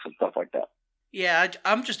contracts and stuff like that. Yeah,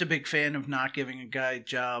 I'm just a big fan of not giving a guy a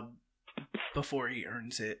job before he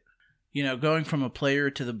earns it. Going from a player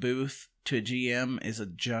to the booth to a GM is a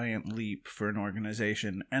giant leap for an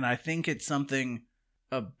organization. And I think it's something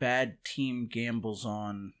a bad team gambles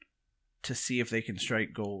on to see if they can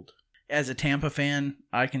strike gold. As a Tampa fan,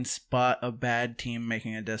 I can spot a bad team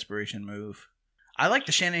making a desperation move. I like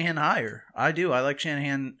the Shanahan hire. I do. I like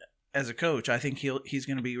Shanahan as a coach. I think he's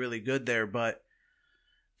going to be really good there, but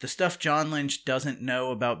the stuff John Lynch doesn't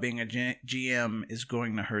know about being a GM is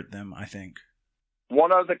going to hurt them, I think.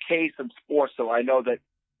 One other case in sports, so I know that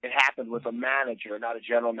it happened with a manager, not a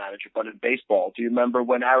general manager, but in baseball. Do you remember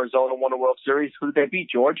when Arizona won a World Series? Who did they beat,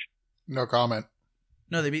 George? No comment.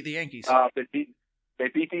 No, they beat the Yankees. They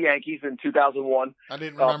beat the Yankees in 2001. I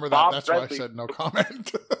didn't remember that. Bob That's Presley, why I said no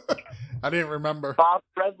comment. I didn't remember. Bob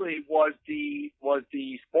Presley was the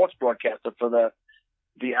sports broadcaster for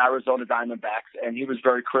the Arizona Diamondbacks, and he was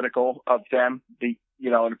very critical of them in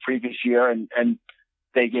the previous year, and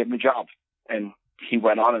they gave him a job. And he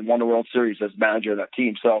went on and won the World Series as manager of that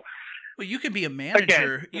team. So, well, you can be a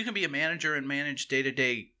manager. You can be a manager and manage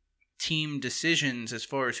day-to-day team decisions as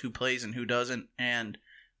far as who plays and who doesn't, and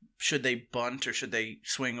should they bunt or should they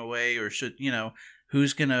swing away, or should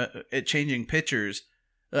who's gonna changing pitchers.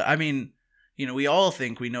 I mean, we all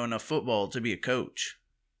think we know enough football to be a coach.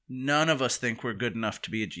 None of us think we're good enough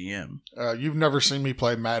to be a GM. You've never seen me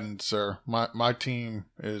play Madden, sir. My team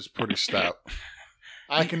is pretty stout.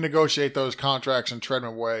 I can negotiate those contracts and tread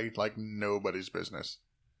them away like nobody's business.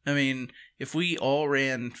 I mean, if we all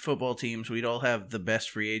ran football teams, we'd all have the best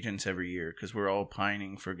free agents every year because we're all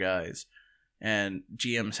pining for guys. And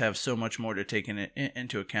GMs have so much more to take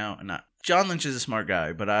into account. And John Lynch is a smart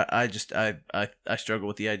guy, but I struggle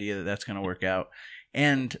with the idea that that's going to work out.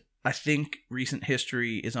 And I think recent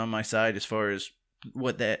history is on my side as far as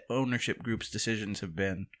what that ownership group's decisions have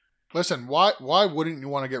been. Listen, why wouldn't you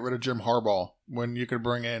want to get rid of Jim Harbaugh when you could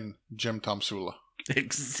bring in Jim Tomsula?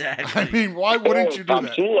 Exactly. I mean, why wouldn't you do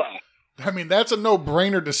Tomsula. that? I mean, that's a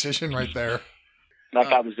no-brainer decision right there. That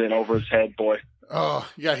guy was in over his head, boy. Oh,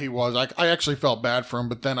 yeah, he was. I actually felt bad for him,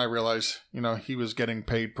 but then I realized, he was getting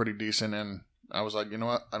paid pretty decent, and I was like, you know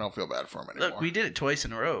what? I don't feel bad for him anymore. Look, we did it twice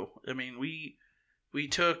in a row. I mean, we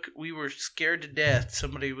were scared to death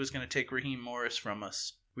somebody was going to take Raheem Morris from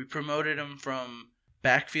us. We promoted him from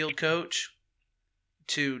backfield coach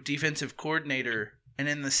to defensive coordinator, and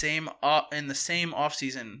in the same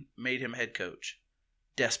offseason made him head coach.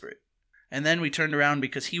 Desperate. And then we turned around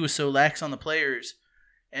because he was so lax on the players,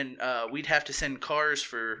 and we'd have to send cars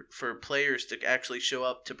for players to actually show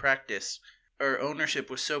up to practice. Our ownership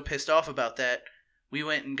was so pissed off about that, we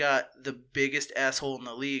went and got the biggest asshole in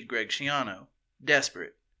the league, Greg Schiano.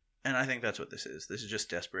 Desperate. And I think that's what this is. This is just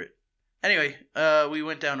desperate. Anyway, we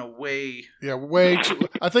went down a way... Yeah, way too...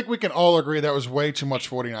 I think we can all agree that was way too much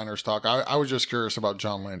 49ers talk. I was just curious about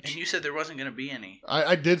John Lynch. And you said there wasn't going to be any.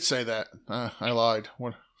 I did say that. I lied.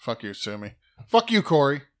 Fuck you, sue me. Fuck you,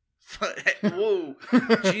 Corey. Whoa.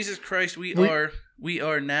 Jesus Christ, we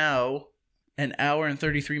are now an hour and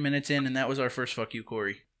 33 minutes in, and that was our first fuck you,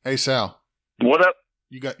 Corey. Hey, Sal. What up?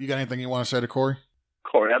 You got anything you want to say to Corey?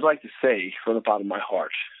 Corey, I'd like to say from the bottom of my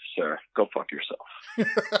heart, sir, go fuck yourself.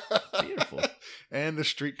 Beautiful. And the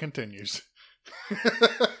streak continues.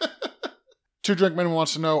 Two Drink Minimum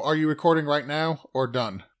wants to know, are you recording right now or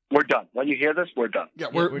done? We're done. When you hear this, we're done. Yeah,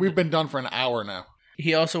 we've been done for an hour now.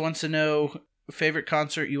 He also wants to know favorite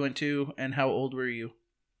concert you went to and how old were you?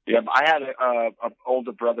 Yeah, I had an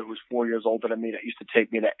older brother who was 4 years older than me that used to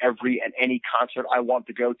take me to every and any concert I wanted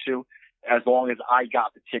to go to as long as I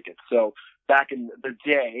got the tickets. So back in the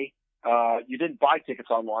day, you didn't buy tickets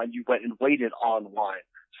online. You went and waited online.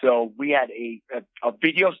 So we had a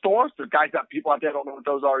video store. So people out there don't know what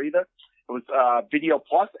those are either. It was Video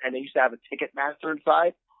Plus, and they used to have a Ticketmaster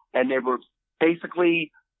inside, and they were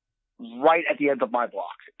basically right at the end of my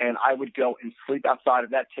block. And I would go and sleep outside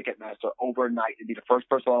of that Ticketmaster overnight and be the first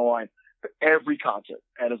person online for every concert.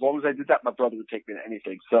 And as long as I did that, my brother would take me to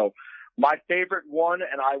anything. So my favorite one,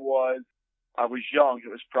 and I was young. It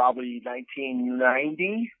was probably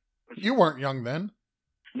 1990. You weren't young then.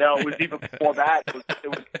 No, it was even before that.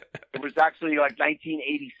 It was actually like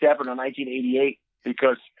 1987 or 1988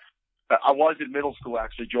 because I was in middle school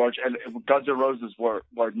actually, George, and Guns N' Roses were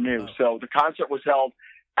new. So the concert was held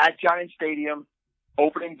at Giant Stadium.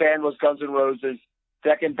 Opening band was Guns N' Roses.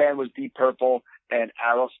 Second band was Deep Purple, and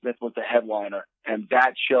Aerosmith was the headliner. And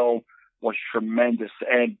that show was tremendous.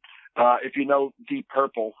 And if you know Deep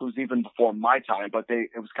Purple, who's even before my time, but it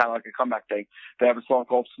was kind of like a comeback thing. They have a song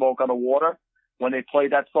called Smoke on the Water. When they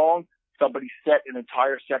played that song, somebody set an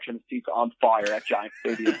entire section of seats on fire at Giant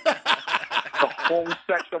Stadium. The whole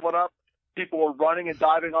section went up. People were running and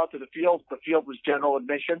diving onto the field. The field was general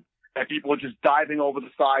admission, and people were just diving over the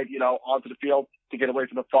side, onto the field to get away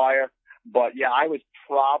from the fire. But yeah, I was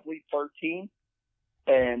probably 13,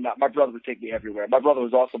 and my brother would take me everywhere. My brother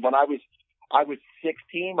was awesome. When I was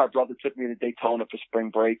 16, my brother took me to Daytona for spring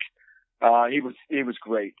break. He was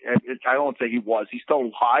great. And I don't want to say he was. He's still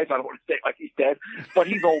alive. I don't want to say like he's dead, but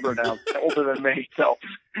he's older now, older than me. So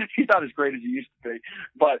he's not as great as he used to be.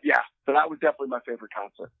 But yeah, so that was definitely my favorite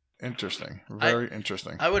concert. Interesting. Very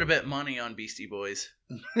interesting. I would have bet money on Beastie Boys.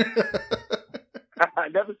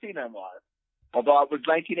 I've never seen them live. Although it was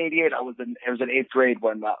 1988, it was in 8th grade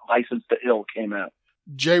when License to Ill came out.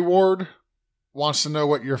 Jay Ward wants to know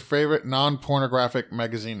what your favorite non-pornographic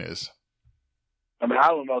magazine is. I mean, I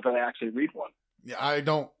don't know that I actually read one. Yeah, I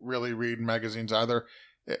don't really read magazines either.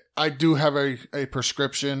 I do have a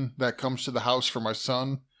prescription that comes to the house for my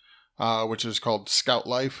son, which is called Scout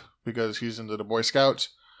Life because he's into the Boy Scouts.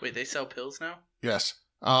 Wait, they sell pills now? Yes.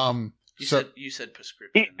 You said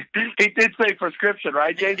prescription. He did say prescription,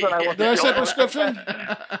 right, Jason? Did I say prescription?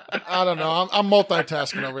 I don't know. I'm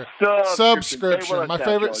multitasking over here. Subscription. My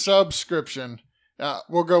favorite subscription.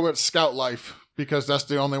 We'll go with Scout Life because that's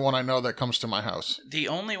the only one I know that comes to my house. The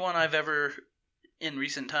only one I've ever, in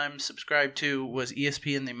recent times, subscribed to was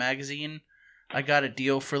ESPN the magazine. I got a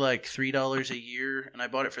deal for like $3 a year, and I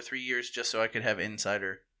bought it for 3 years just so I could have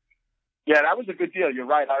Insider. Yeah, that was a good deal. You're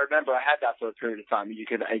right. I remember I had that for a period of time. You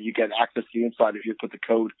get access to the inside if you put the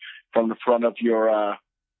code from the front of your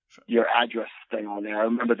address thing on there. I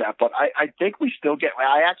remember that. But I think we still get.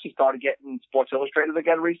 I actually started getting Sports Illustrated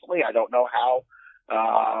again recently. I don't know how.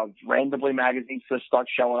 Randomly, magazines just start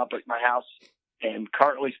showing up at my house, and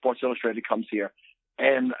currently Sports Illustrated comes here.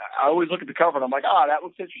 And I always look at the cover and I'm like, that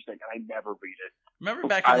looks interesting. And I never read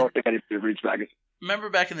it. I don't think anybody reads magazines. Remember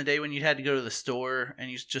back in the day when you had to go to the store and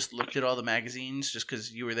you just looked at all the magazines just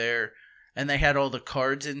because you were there, and they had all the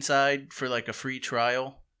cards inside for like a free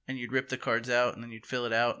trial, and you'd rip the cards out and then you'd fill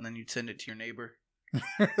it out and then you'd send it to your neighbor.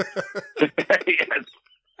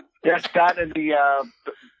 Yes, that and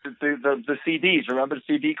the CDs. Remember the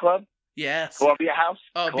CD Club? Yes. Columbia House?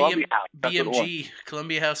 Oh, Columbia House. BMG.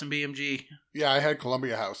 Columbia House and BMG. Yeah, I had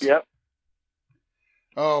Columbia House. Yep.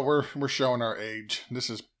 Oh, we're showing our age. This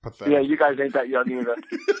is pathetic. Yeah, you guys ain't that young either.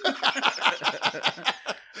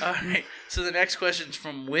 All right. So the next question's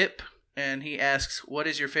from Whip, and he asks, "What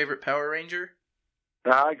is your favorite Power Ranger?"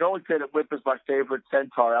 I go and say that Whip is my favorite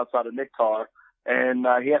Centaur outside of Nictar, and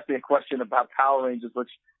he asked me a question about Power Rangers,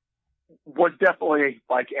 which was definitely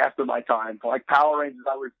like after my time. Like Power Rangers,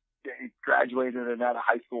 I was graduated and out of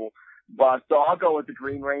high school, but so I'll go with the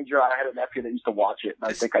Green Ranger. I had a nephew that used to watch it,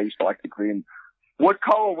 and I think I used to like the green. What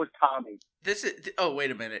color was Tommy? This is. Oh,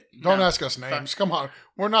 wait a minute. Don't ask us names. Come on,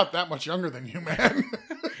 we're not that much younger than you, man.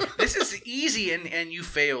 This is easy, and you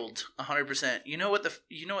failed 100%. You know what the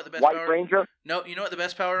best White Power Ranger? No, you know what the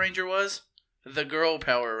best Power Ranger was? The girl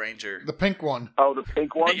Power Ranger. The pink one. Oh, the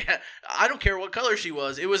pink one? Yeah, I don't care what color she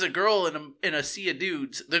was. It was a girl in a sea of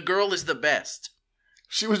dudes. The girl is the best.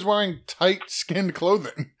 She was wearing tight skinned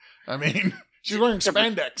clothing. I mean, she's wearing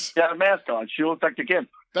spandex. She had a mask on. She looked like the Gimp.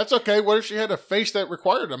 That's okay. What if she had a face that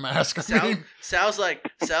required a mask? Sal's like,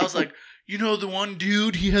 you know the one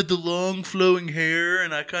dude, he had the long flowing hair,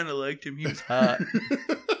 and I kind of liked him. He was hot.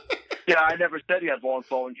 Yeah, I never said he had long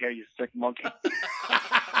flowing hair, you sick monkey.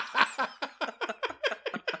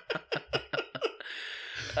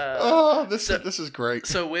 This is great.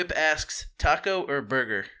 So Whip asks, taco or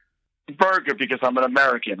burger? Burger, because I'm an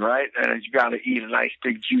American, right? And you got to eat a nice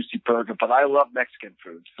big juicy burger. But I love Mexican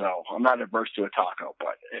food, so I'm not averse to a taco.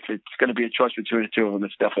 But if it's going to be a choice between the two of them,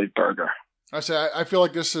 it's definitely burger. I feel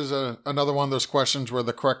like this is another one of those questions where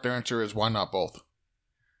the correct answer is why not both.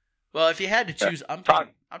 Well, if you had to choose, I'm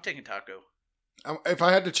taking taco. If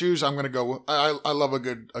I had to choose, I'm going to go. I love a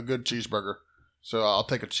good cheeseburger, so I'll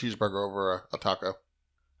take a cheeseburger over a taco.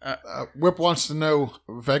 Whip wants to know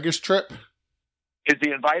Vegas trip. Is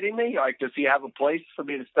he inviting me? Like, does he have a place for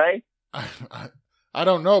me to stay? I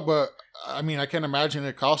don't know, but I mean, I can imagine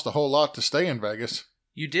it costs a whole lot to stay in Vegas.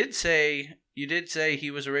 You did say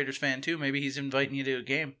he was a Raiders fan too. Maybe he's inviting you to a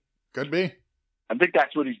game. Could be. I think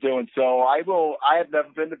that's what he's doing. So I have never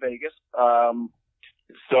been to Vegas.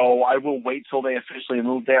 So I will wait till they officially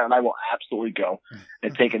move there, and I will absolutely go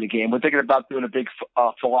and take in a game. We're thinking about doing a big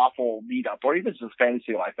falafel meetup, or even just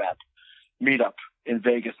fantasy life app meetup in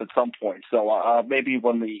Vegas at some point. So maybe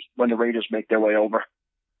when the Raiders make their way over.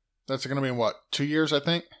 That's going to be in what, 2 years, I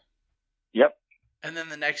think? Yep. And then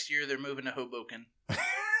the next year they're moving to Hoboken.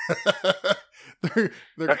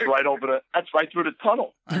 That's right over that's right through the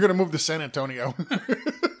tunnel. They're going to move to San Antonio.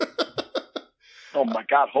 Oh my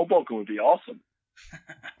God, Hoboken would be awesome.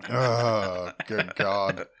 Oh, good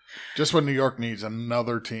God. Just what New York needs,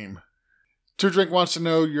 another team. Two Drink wants to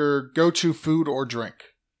know your go-to food or drink.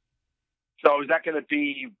 So is that going to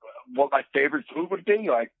be what my favorite food would be?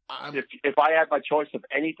 Like, if I had my choice of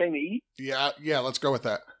anything to eat? Yeah, let's go with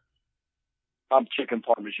that. I'm chicken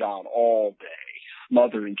parmesan all day,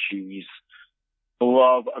 smothered in cheese.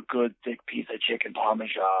 Love a good thick piece of chicken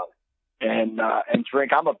parmesan. And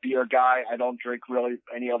drink. I'm a beer guy. I don't drink really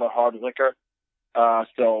any other hard liquor.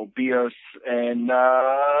 So beers, and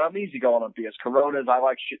I'm easy going on beers. Coronas, I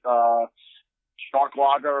like Shark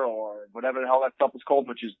Lager or whatever the hell that stuff is called,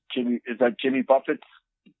 which is Jimmy Buffett's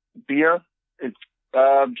beer? It's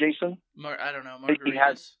Jason. I don't know.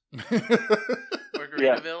 Margaritas.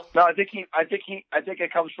 Margaritaville. No, I think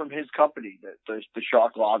it comes from his company. The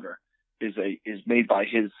Shark Lager is made by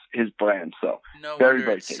his brand. So no very, wonder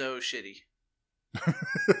very it's tasty. so shitty.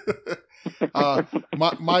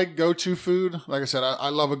 My go-to food, like I said, I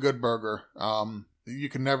love a good burger. You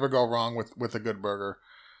can never go wrong with a good burger.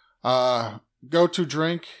 Go-to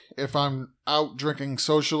drink, if I'm out drinking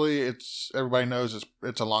socially, everybody knows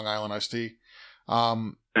it's a Long Island iced tea.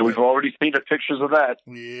 And we've already seen the pictures of that.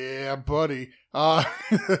 Yeah, buddy. That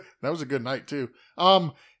was a good night too.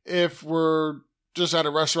 If we're just at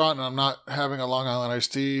a restaurant and I'm not having a Long Island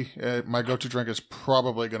iced tea, my go-to drink is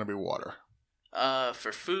probably going to be water.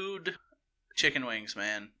 For food, chicken wings,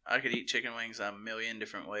 man. I could eat chicken wings a million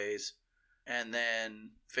different ways. And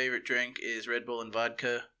then favorite drink is Red Bull and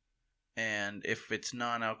vodka. And if it's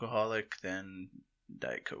non-alcoholic, then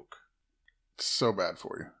Diet Coke. So bad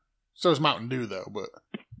for you. So is Mountain Dew, though. But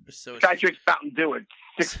so guy drinks Mountain Dew at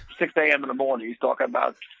 6 a.m. in the morning. He's talking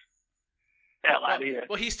about hell out of here.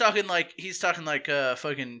 Well, he's talking like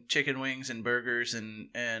fucking chicken wings and burgers and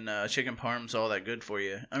chicken parms, all that good for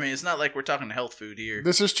you. I mean, it's not like we're talking health food here.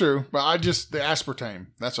 This is true, but the aspartame.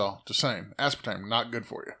 That's all. Just saying, aspartame not good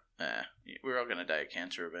for you. We're all gonna die of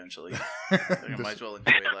cancer eventually. Might as well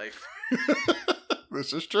enjoy life.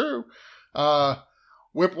 This is true.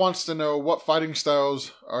 Whip wants to know, what fighting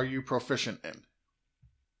styles are you proficient in?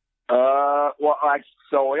 I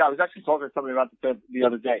was actually talking to somebody about the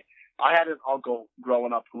other day. I had an uncle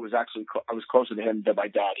growing up who was actually I was closer to him than my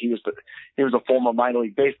dad. He was a former minor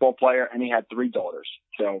league baseball player, and he had 3 daughters.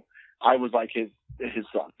 So I was like his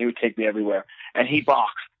son. He would take me everywhere, and he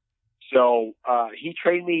boxed. So he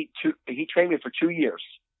trained me for 2 years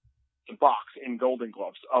to box in Golden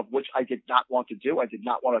Gloves, of which I did not want to do. I did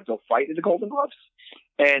not want to go fight in the Golden Gloves,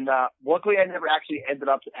 and luckily I never actually ended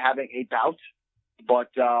up having a bout. But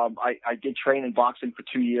I did train in boxing for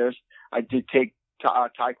 2 years. I did take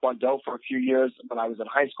Taekwondo for a few years when I was in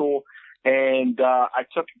high school, and I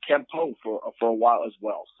took Kempo for a while as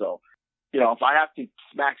well. So, if I have to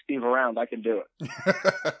smack Steve around, I can do it.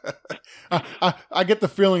 I get the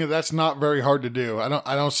feeling that's not very hard to do.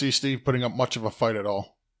 I don't see Steve putting up much of a fight at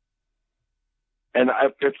all. And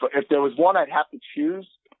if there was one I'd have to choose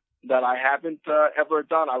that I haven't ever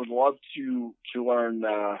done, I would love to learn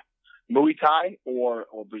Muay Thai or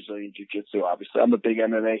Brazilian Jiu-Jitsu. Obviously, I'm a big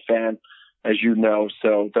MMA fan, as you know.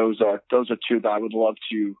 So those are 2 that I would love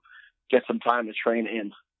to get some time to train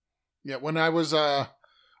in. Yeah, when I was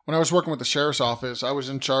working with the sheriff's office, I was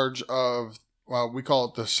in charge of, we call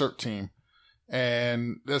it the CERT team,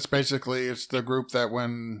 and that's basically, it's the group that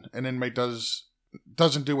when an inmate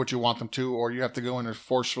doesn't do what you want them to, or you have to go in and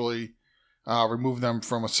forcefully remove them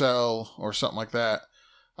from a cell or something like that,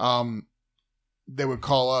 they would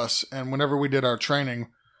call us. And whenever we did our training,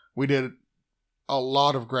 we did a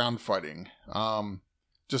lot of ground fighting,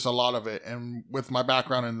 just a lot of it. And with my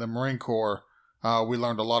background in the Marine Corps, we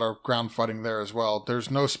learned a lot of ground fighting there as well.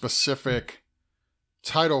 There's no specific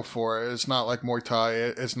title for it. It's not like Muay Thai.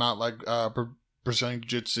 It's not like Brazilian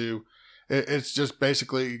Jiu-Jitsu. It's just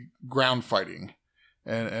basically ground fighting,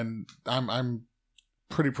 and I'm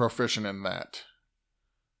pretty proficient in that.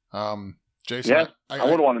 Jason, yeah, I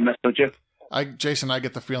wouldn't want to mess with you. Jason, I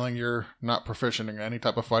get the feeling you're not proficient in any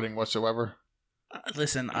type of fighting whatsoever.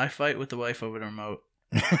 Listen, I fight with the wife over the remote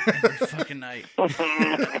every fucking night.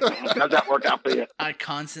 How'd that work out for you? I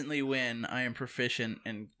constantly win. I am proficient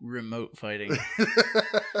in remote fighting.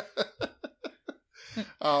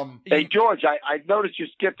 Hey, George, I noticed you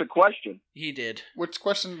skipped a question. He did. Which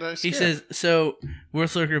question did I skip? He says, so we'll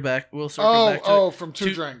circle back. From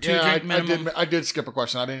two drink. Two drink minimum. I did skip a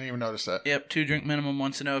question. I didn't even notice that. Yep, 2 drink minimum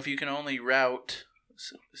wants to know if you can only route.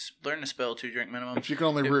 Learn to spell 2 drink minimum. If you can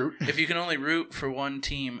only root. If you can only root for one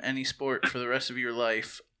team, any sport, for the rest of your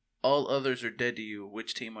life, all others are dead to you,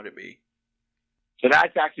 which team would it be? So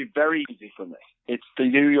that's actually very easy for me. It's the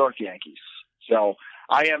New York Yankees. So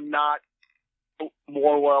I am not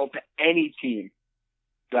more loyal to any team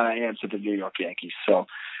than I am to the New York Yankees. So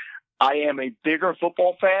I am a bigger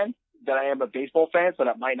football fan than I am a baseball fan, so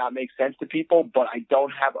that might not make sense to people, but I don't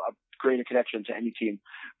have a greater connection to any team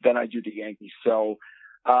than I do the Yankees. So,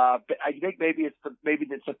 but I think maybe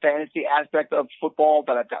it's the fantasy aspect of football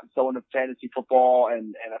that I've gotten so into fantasy football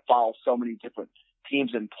and I follow so many different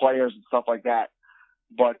teams and players and stuff like that.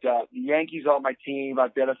 But the Yankees are my team.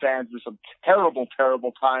 I've been a fan through some terrible,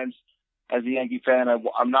 terrible times as a Yankee fan.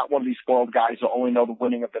 I'm not one of these spoiled guys who only know the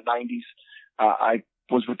winning of the 90s. I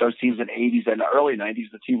was with those teams in the 80s and the early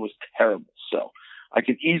 90s. The team was terrible. So I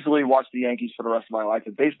could easily watch the Yankees for the rest of my life.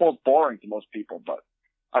 And baseball's boring to most people, but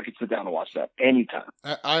I could sit down and watch that anytime.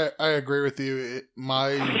 I agree with you.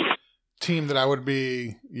 My team that I would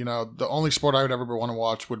be, the only sport I would ever want to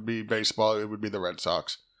watch would be baseball. It would be the Red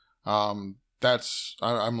Sox. I'm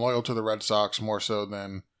loyal to the Red Sox more so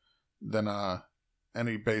than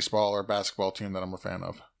any baseball or basketball team that I'm a fan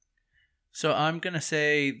of. So I'm going to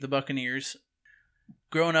say the Buccaneers.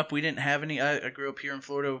 Growing up, we didn't have any. I grew up here in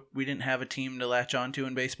Florida. We didn't have a team to latch onto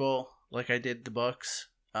in baseball like I did the Bucs.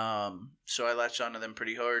 So I latched onto them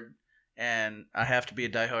pretty hard. And I have to be a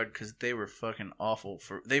diehard because they were fucking awful.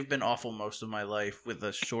 They've been awful most of my life with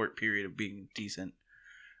a short period of being decent.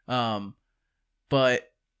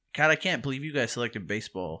 But God, I can't believe you guys selected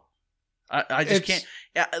baseball. I just can't.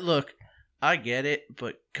 Yeah, look, I get it,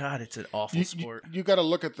 but God, it's an awful sport. You got to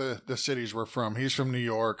look at the cities we're from. He's from New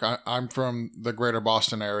York. I'm from the greater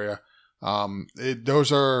Boston area.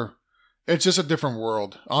 It's just a different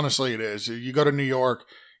world. Honestly, it is. You go to New York,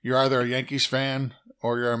 you're either a Yankees fan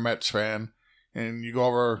or you're a Mets fan. And you go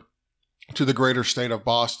over to the greater state of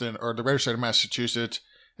Boston or the greater state of Massachusetts,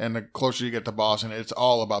 and the closer you get to Boston, it's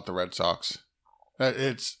all about the Red Sox.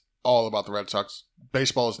 It's all about the Red Sox.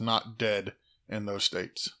 Baseball is not dead in those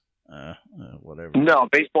states. Whatever. No,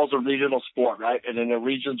 baseball's a regional sport, right? And in the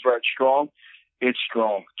regions where it's strong, it's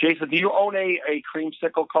strong. Jason, do you own a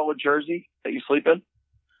creamsicle colored jersey that you sleep in?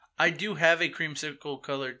 I do have a creamsicle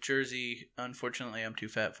colored jersey. Unfortunately, I'm too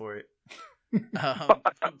fat for it.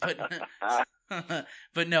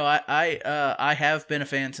 But no, I have been a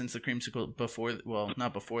fan since the creamsicle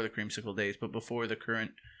not before the creamsicle days, but before the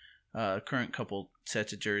current couple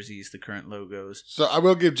sets of jerseys, the current logos. So I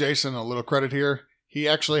will give Jason a little credit here. He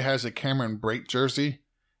actually has a Cameron Brate jersey,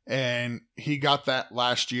 and he got that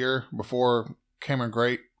last year before Cameron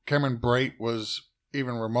Brate was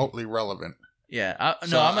even remotely relevant. Yeah,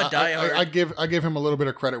 I'm a diehard. I give him a little bit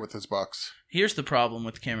of credit with his Bucks. Here's the problem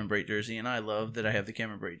with the Cameron Brate jersey, and I love that I have the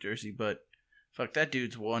Cameron Brate jersey, but fuck, that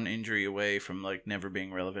dude's one injury away from like never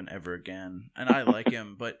being relevant ever again. And I like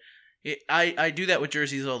him, but I do that with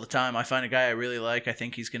jerseys all the time. I find a guy I really like. I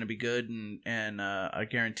think he's going to be good, and I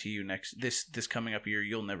guarantee you this coming up year,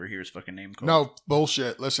 you'll never hear his fucking name called. No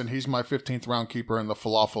bullshit. Listen, he's my 15th round keeper in the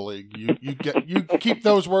Falafel League. You keep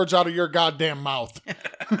those words out of your goddamn mouth.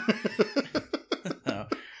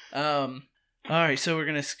 All right, so we're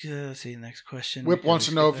gonna see the next question. Whip wants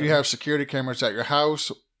to know if you have security cameras at your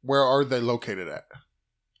house. Where are they located at?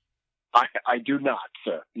 I do not,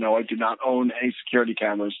 sir. No, I do not own any security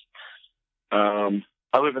cameras.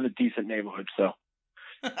 I live in a decent neighborhood, so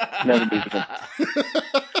never needed them.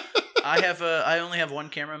 I only have one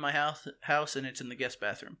camera in my house, and it's in the guest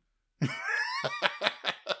bathroom.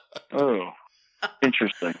 Oh,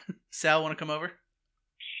 interesting. Sal, want to come over?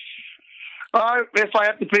 If I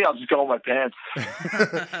have to pee, I'll just go in my pants.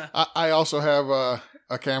 I also have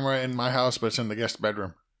a camera in my house, but it's in the guest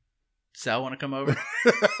bedroom. Sal, want to come over?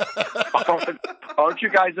 Aren't you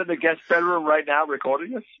guys in the guest bedroom right now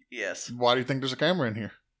recording this? Yes. Why do you think there's a camera in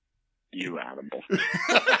here? You animal.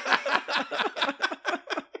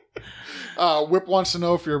 Whip wants to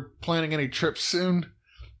know if you're planning any trips soon.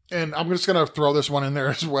 And I'm just going to throw this one in there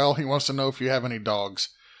as well. He wants to know if you have any dogs.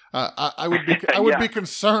 I would be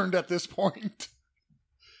concerned at this point.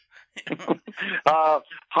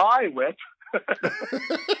 Hi, Whip.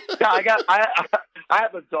 Yeah, I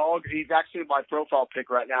have a dog. He's actually my profile pic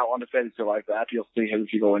right now on the Fantasy Life app. You'll see him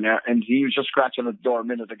if you go in there. And he was just scratching the door a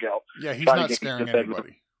minute ago. Yeah, he's not scaring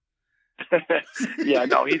anybody. Yeah,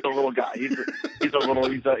 no, he's a little guy. He's a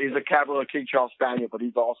Cavalier King Charles Spaniel, but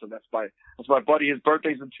he's awesome. That's my buddy. His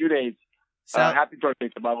birthday's in 2 days. Sal, happy birthday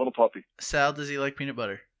to my little puppy. Sal, does he like peanut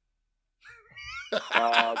butter?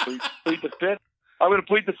 Plead the fifth. I'm going to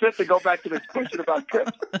plead the fifth and go back to this question about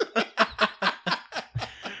trips.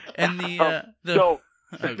 And the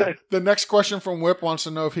next question from Whip wants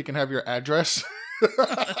to know if he can have your address.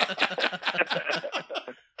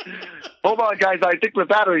 Hold on, guys. I think the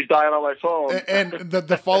battery's dying on my phone. And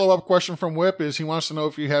the follow-up question from Whip is he wants to know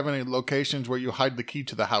if you have any locations where you hide the key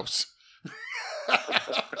to the house.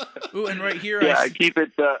 Ooh, and right here, I keep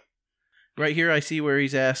it. Right here, I see where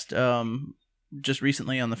he's asked just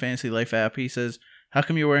recently on the Fantasy Life app. He says, "How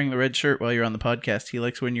come you're wearing the red shirt while you're on the podcast? He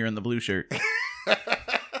likes when you're in the blue shirt."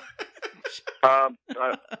 I'm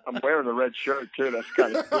wearing a red shirt too. That's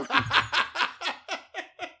kind of spooky.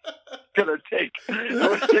 I'm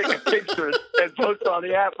gonna take a picture and post on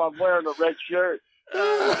the app. I'm wearing a red shirt.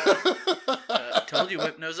 I told you,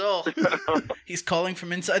 Whip knows all. He's calling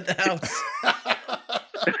from inside the house.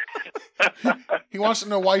 He wants to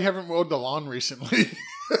know why you haven't mowed the lawn recently.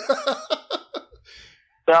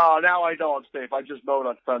 No, now I know I'm safe. I just mowed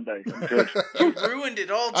on Sunday. I'm good. You ruined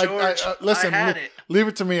it all, George. Listen, I had it. leave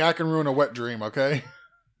it to me. I can ruin a wet dream, okay?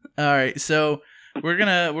 All right, so we're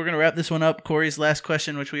gonna wrap this one up. Corey's last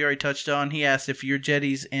question, which we already touched on, he asked if you're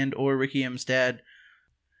Jetty's and or Ricky M's dad.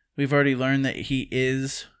 We've already learned that he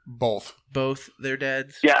is Both their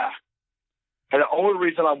dads. Yeah. And the only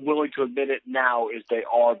reason I'm willing to admit it now is they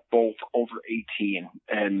are both over 18,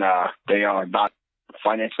 and they are not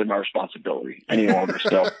financially my responsibility any longer.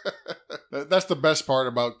 So that's the best part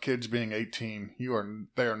about kids being 18.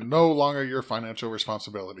 They are no longer your financial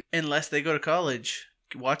responsibility. Unless they go to college.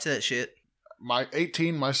 Watch that shit. My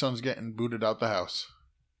son's getting booted out the house.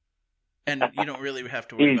 And you don't really have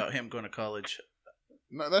to worry about him going to college.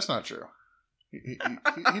 No, that's not true. He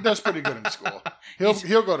does pretty good in school.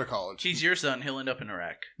 He'll go to college. He's your son. He'll end up in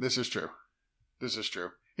Iraq. This is true.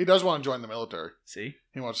 He does want to join the military. See?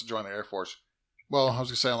 He wants to join the Air Force. Well, I was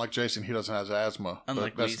going to say, unlike Jason, he doesn't have asthma.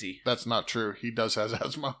 Unlike Weezy. That's not true. He does have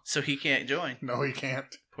asthma. So he can't join. No, he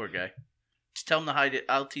can't. Poor guy. Just tell him to hide it.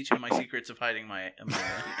 I'll teach him my secrets of hiding my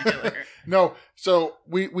inhaler. No, so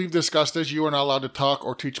we've discussed this. You are not allowed to talk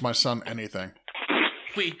or teach my son anything.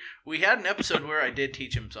 We had an episode where I did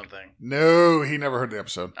teach him something. No, he never heard the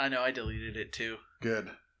episode. I know, I deleted it too.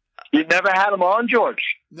 Good. You never had him on,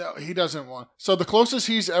 George? No, he doesn't want. So the closest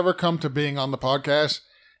he's ever come to being on the podcast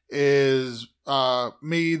is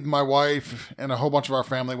me, my wife, and a whole bunch of our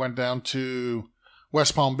family went down to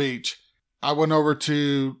West Palm Beach. I went over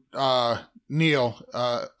to Neil,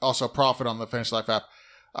 also a prophet on the Fantasy Life app.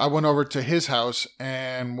 I went over to his house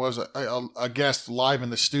and was a guest live in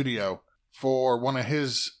the studio for one of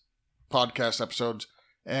his podcast episodes,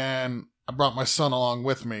 and I brought my son along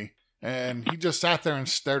with me, and he just sat there and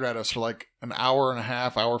stared at us for like an hour and a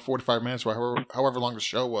half, 45 minutes, however long the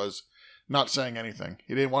show was, not saying anything.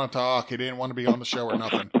 He didn't want to talk. He didn't want to be on the show or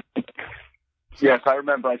nothing. Yes, I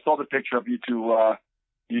remember. I saw the picture of you two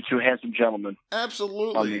handsome gentlemen.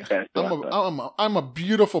 Absolutely. I'm a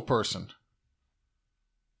beautiful person.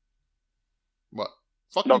 What?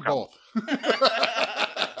 Fuck you both.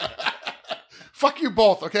 Fuck you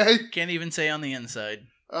both, okay? Can't even say on the inside.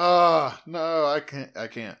 No, I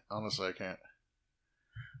can't. Honestly, I can't.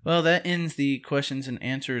 Well, that ends the questions and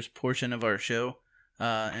answers portion of our show.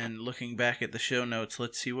 And looking back at the show notes,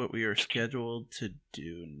 let's see what we are scheduled to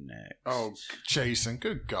do next. Oh, Jason,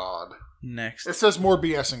 good God. Next. It says more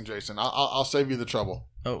BSing, Jason. I'll save you the trouble.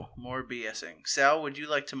 Oh, more BSing. Sal, would you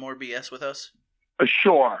like to more BS with us?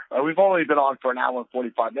 Sure. We've only been on for an hour and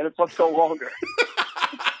 45 minutes. Let's go longer.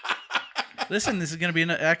 Listen, this is going to be...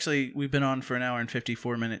 Actually, we've been on for an hour and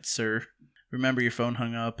 54 minutes, sir. Remember your phone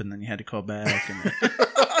hung up and then you had to call back.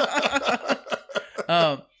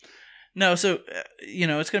 And no, so,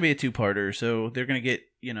 it's going to be a two-parter. So they're going to get,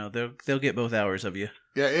 they'll get both hours of you.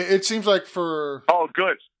 Yeah, it seems like for... Oh,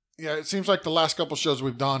 good. Yeah, it seems like the last couple shows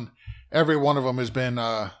we've done, every one of them has been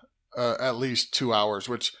at least 2 hours,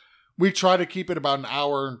 which we try to keep it about an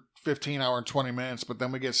hour and 15, hour and 20 minutes, but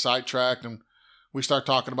then we get sidetracked and we start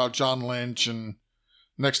talking about John Lynch, and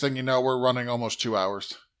next thing you know, we're running almost 2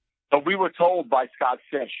 hours. But we were told by Scott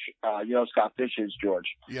Fish, you know who Scott Fish is,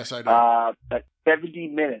 George? Yes, I do. That 70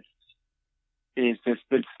 minutes is, there's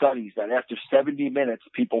been studies that after 70 minutes,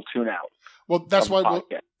 people tune out. Well, that's why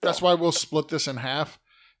we'll split this in half,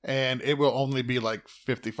 and it will only be like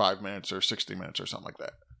 55 minutes or 60 minutes or something like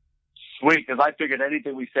that. Sweet, because I figured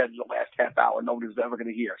anything we said in the last half hour, nobody's ever going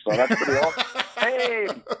to hear. So that's pretty awesome. Hey!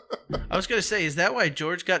 I was going to say, is that why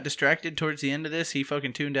George got distracted towards the end of this? He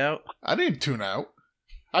fucking tuned out? I didn't tune out.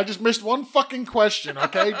 I just missed one fucking question,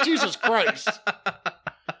 okay? Jesus Christ.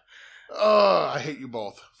 I hate you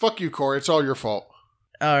both. Fuck you, Corey. It's all your fault.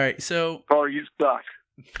 All right, so... Corey, you suck.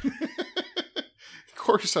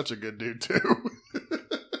 Corey's such a good dude, too.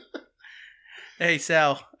 Hey,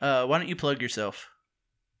 Sal, why don't you plug yourself?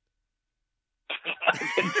 I've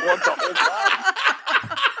been plugged the whole time.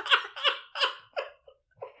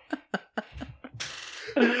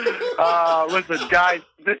 Listen, guys,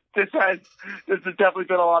 this has definitely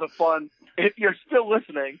been a lot of fun. If you're still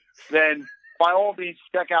listening, then by all means,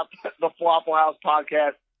 check out the Falafel House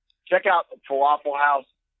podcast. Check out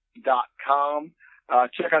falafelhouse.com.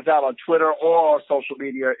 Check us out on Twitter. All our social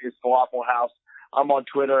media is Falafel House. I'm on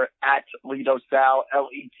Twitter at LitoSal,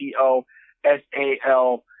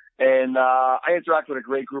 LETOSAL. And I interact with a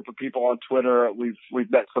great group of people on Twitter.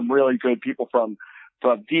 We've met some really good people from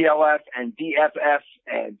DLF and DFF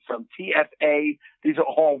and from TFA. These are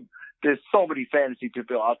all, there's so many fantasy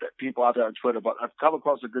people out there on Twitter, but I've come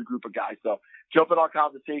across a good group of guys. So jump in our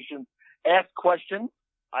conversation, ask questions.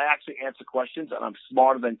 I actually answer questions, and I'm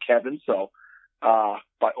smarter than Kevin. So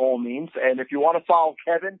by all means. And if you want to follow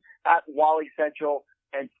Kevin at Wally Central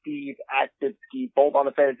and Steve at Dipski, both on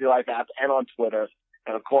the Fantasy Life app and on Twitter.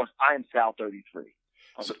 And of course, I am Sal33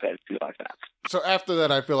 on the Fantasy Life app. So after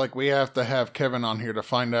that, I feel like we have to have Kevin on here to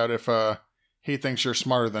find out if he thinks you're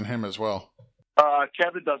smarter than him as well.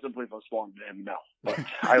 Kevin doesn't believe I'm smarter than him, no. But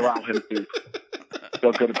I allow him to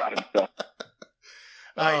feel good about himself.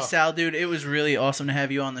 All right, Sal, dude, it was really awesome to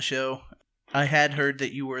have you on the show. I had heard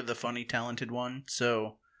that you were the funny, talented one,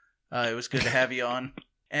 so it was good to have you on.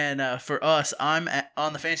 And for us, on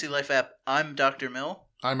the Fantasy Life app, I'm Dr. Mill.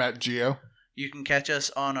 I'm at Geo. You can catch us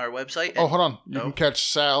on our website. Oh, hold on. You can catch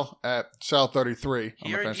Sal at Sal33.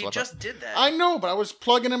 You just did that. I know, but I was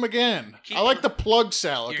plugging him again. I like to plug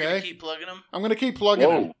Sal, okay? You're going to keep plugging him? I'm going to keep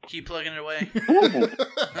plugging him. Keep plugging it away.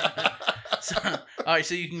 All right,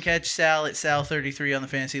 so you can catch Sal at Sal33 on the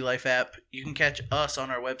Fantasy Life app. You can catch us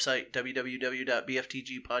on our website,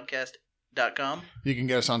 www.bftgpodcast.com. You can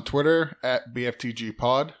get us on Twitter at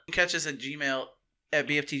BFTGPod. You can catch us at Gmail at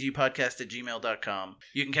bftgpodcast@gmail.com.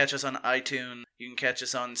 You can catch us on iTunes. You can catch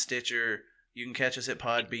us on Stitcher. You can catch us at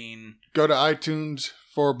Podbean. Go to iTunes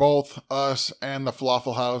for both us and the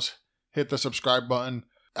Falafel House. Hit the subscribe button.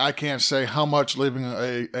 I can't say how much leaving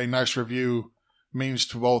a nice review means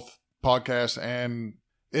to both podcasts, and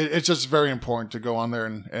it's just very important to go on there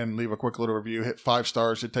and leave a quick little review. Hit 5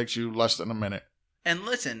 stars. It takes you less than a minute. And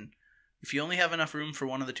listen, if you only have enough room for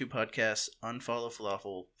one of the two podcasts, unfollow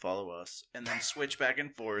Falafel, follow us, and then switch back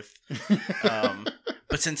and forth.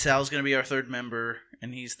 But since Sal's going to be our third member,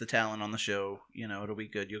 and he's the talent on the show, it'll be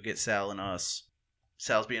good. You'll get Sal and us.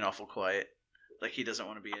 Sal's being awful quiet. Like he doesn't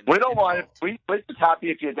want to be in. We don't want it. We're just happy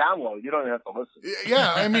if you download. You don't even have to listen.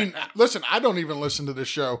 Yeah, I mean, listen, I don't even listen to this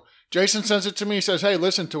show. Jason sends it to me. He says, hey,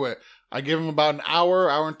 listen to it. I give him about an hour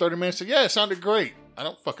and 30 minutes. Say, yeah, it sounded great. I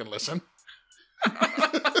don't fucking listen.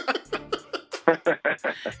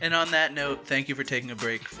 And on that note, thank you for taking a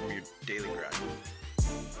break from your daily grind.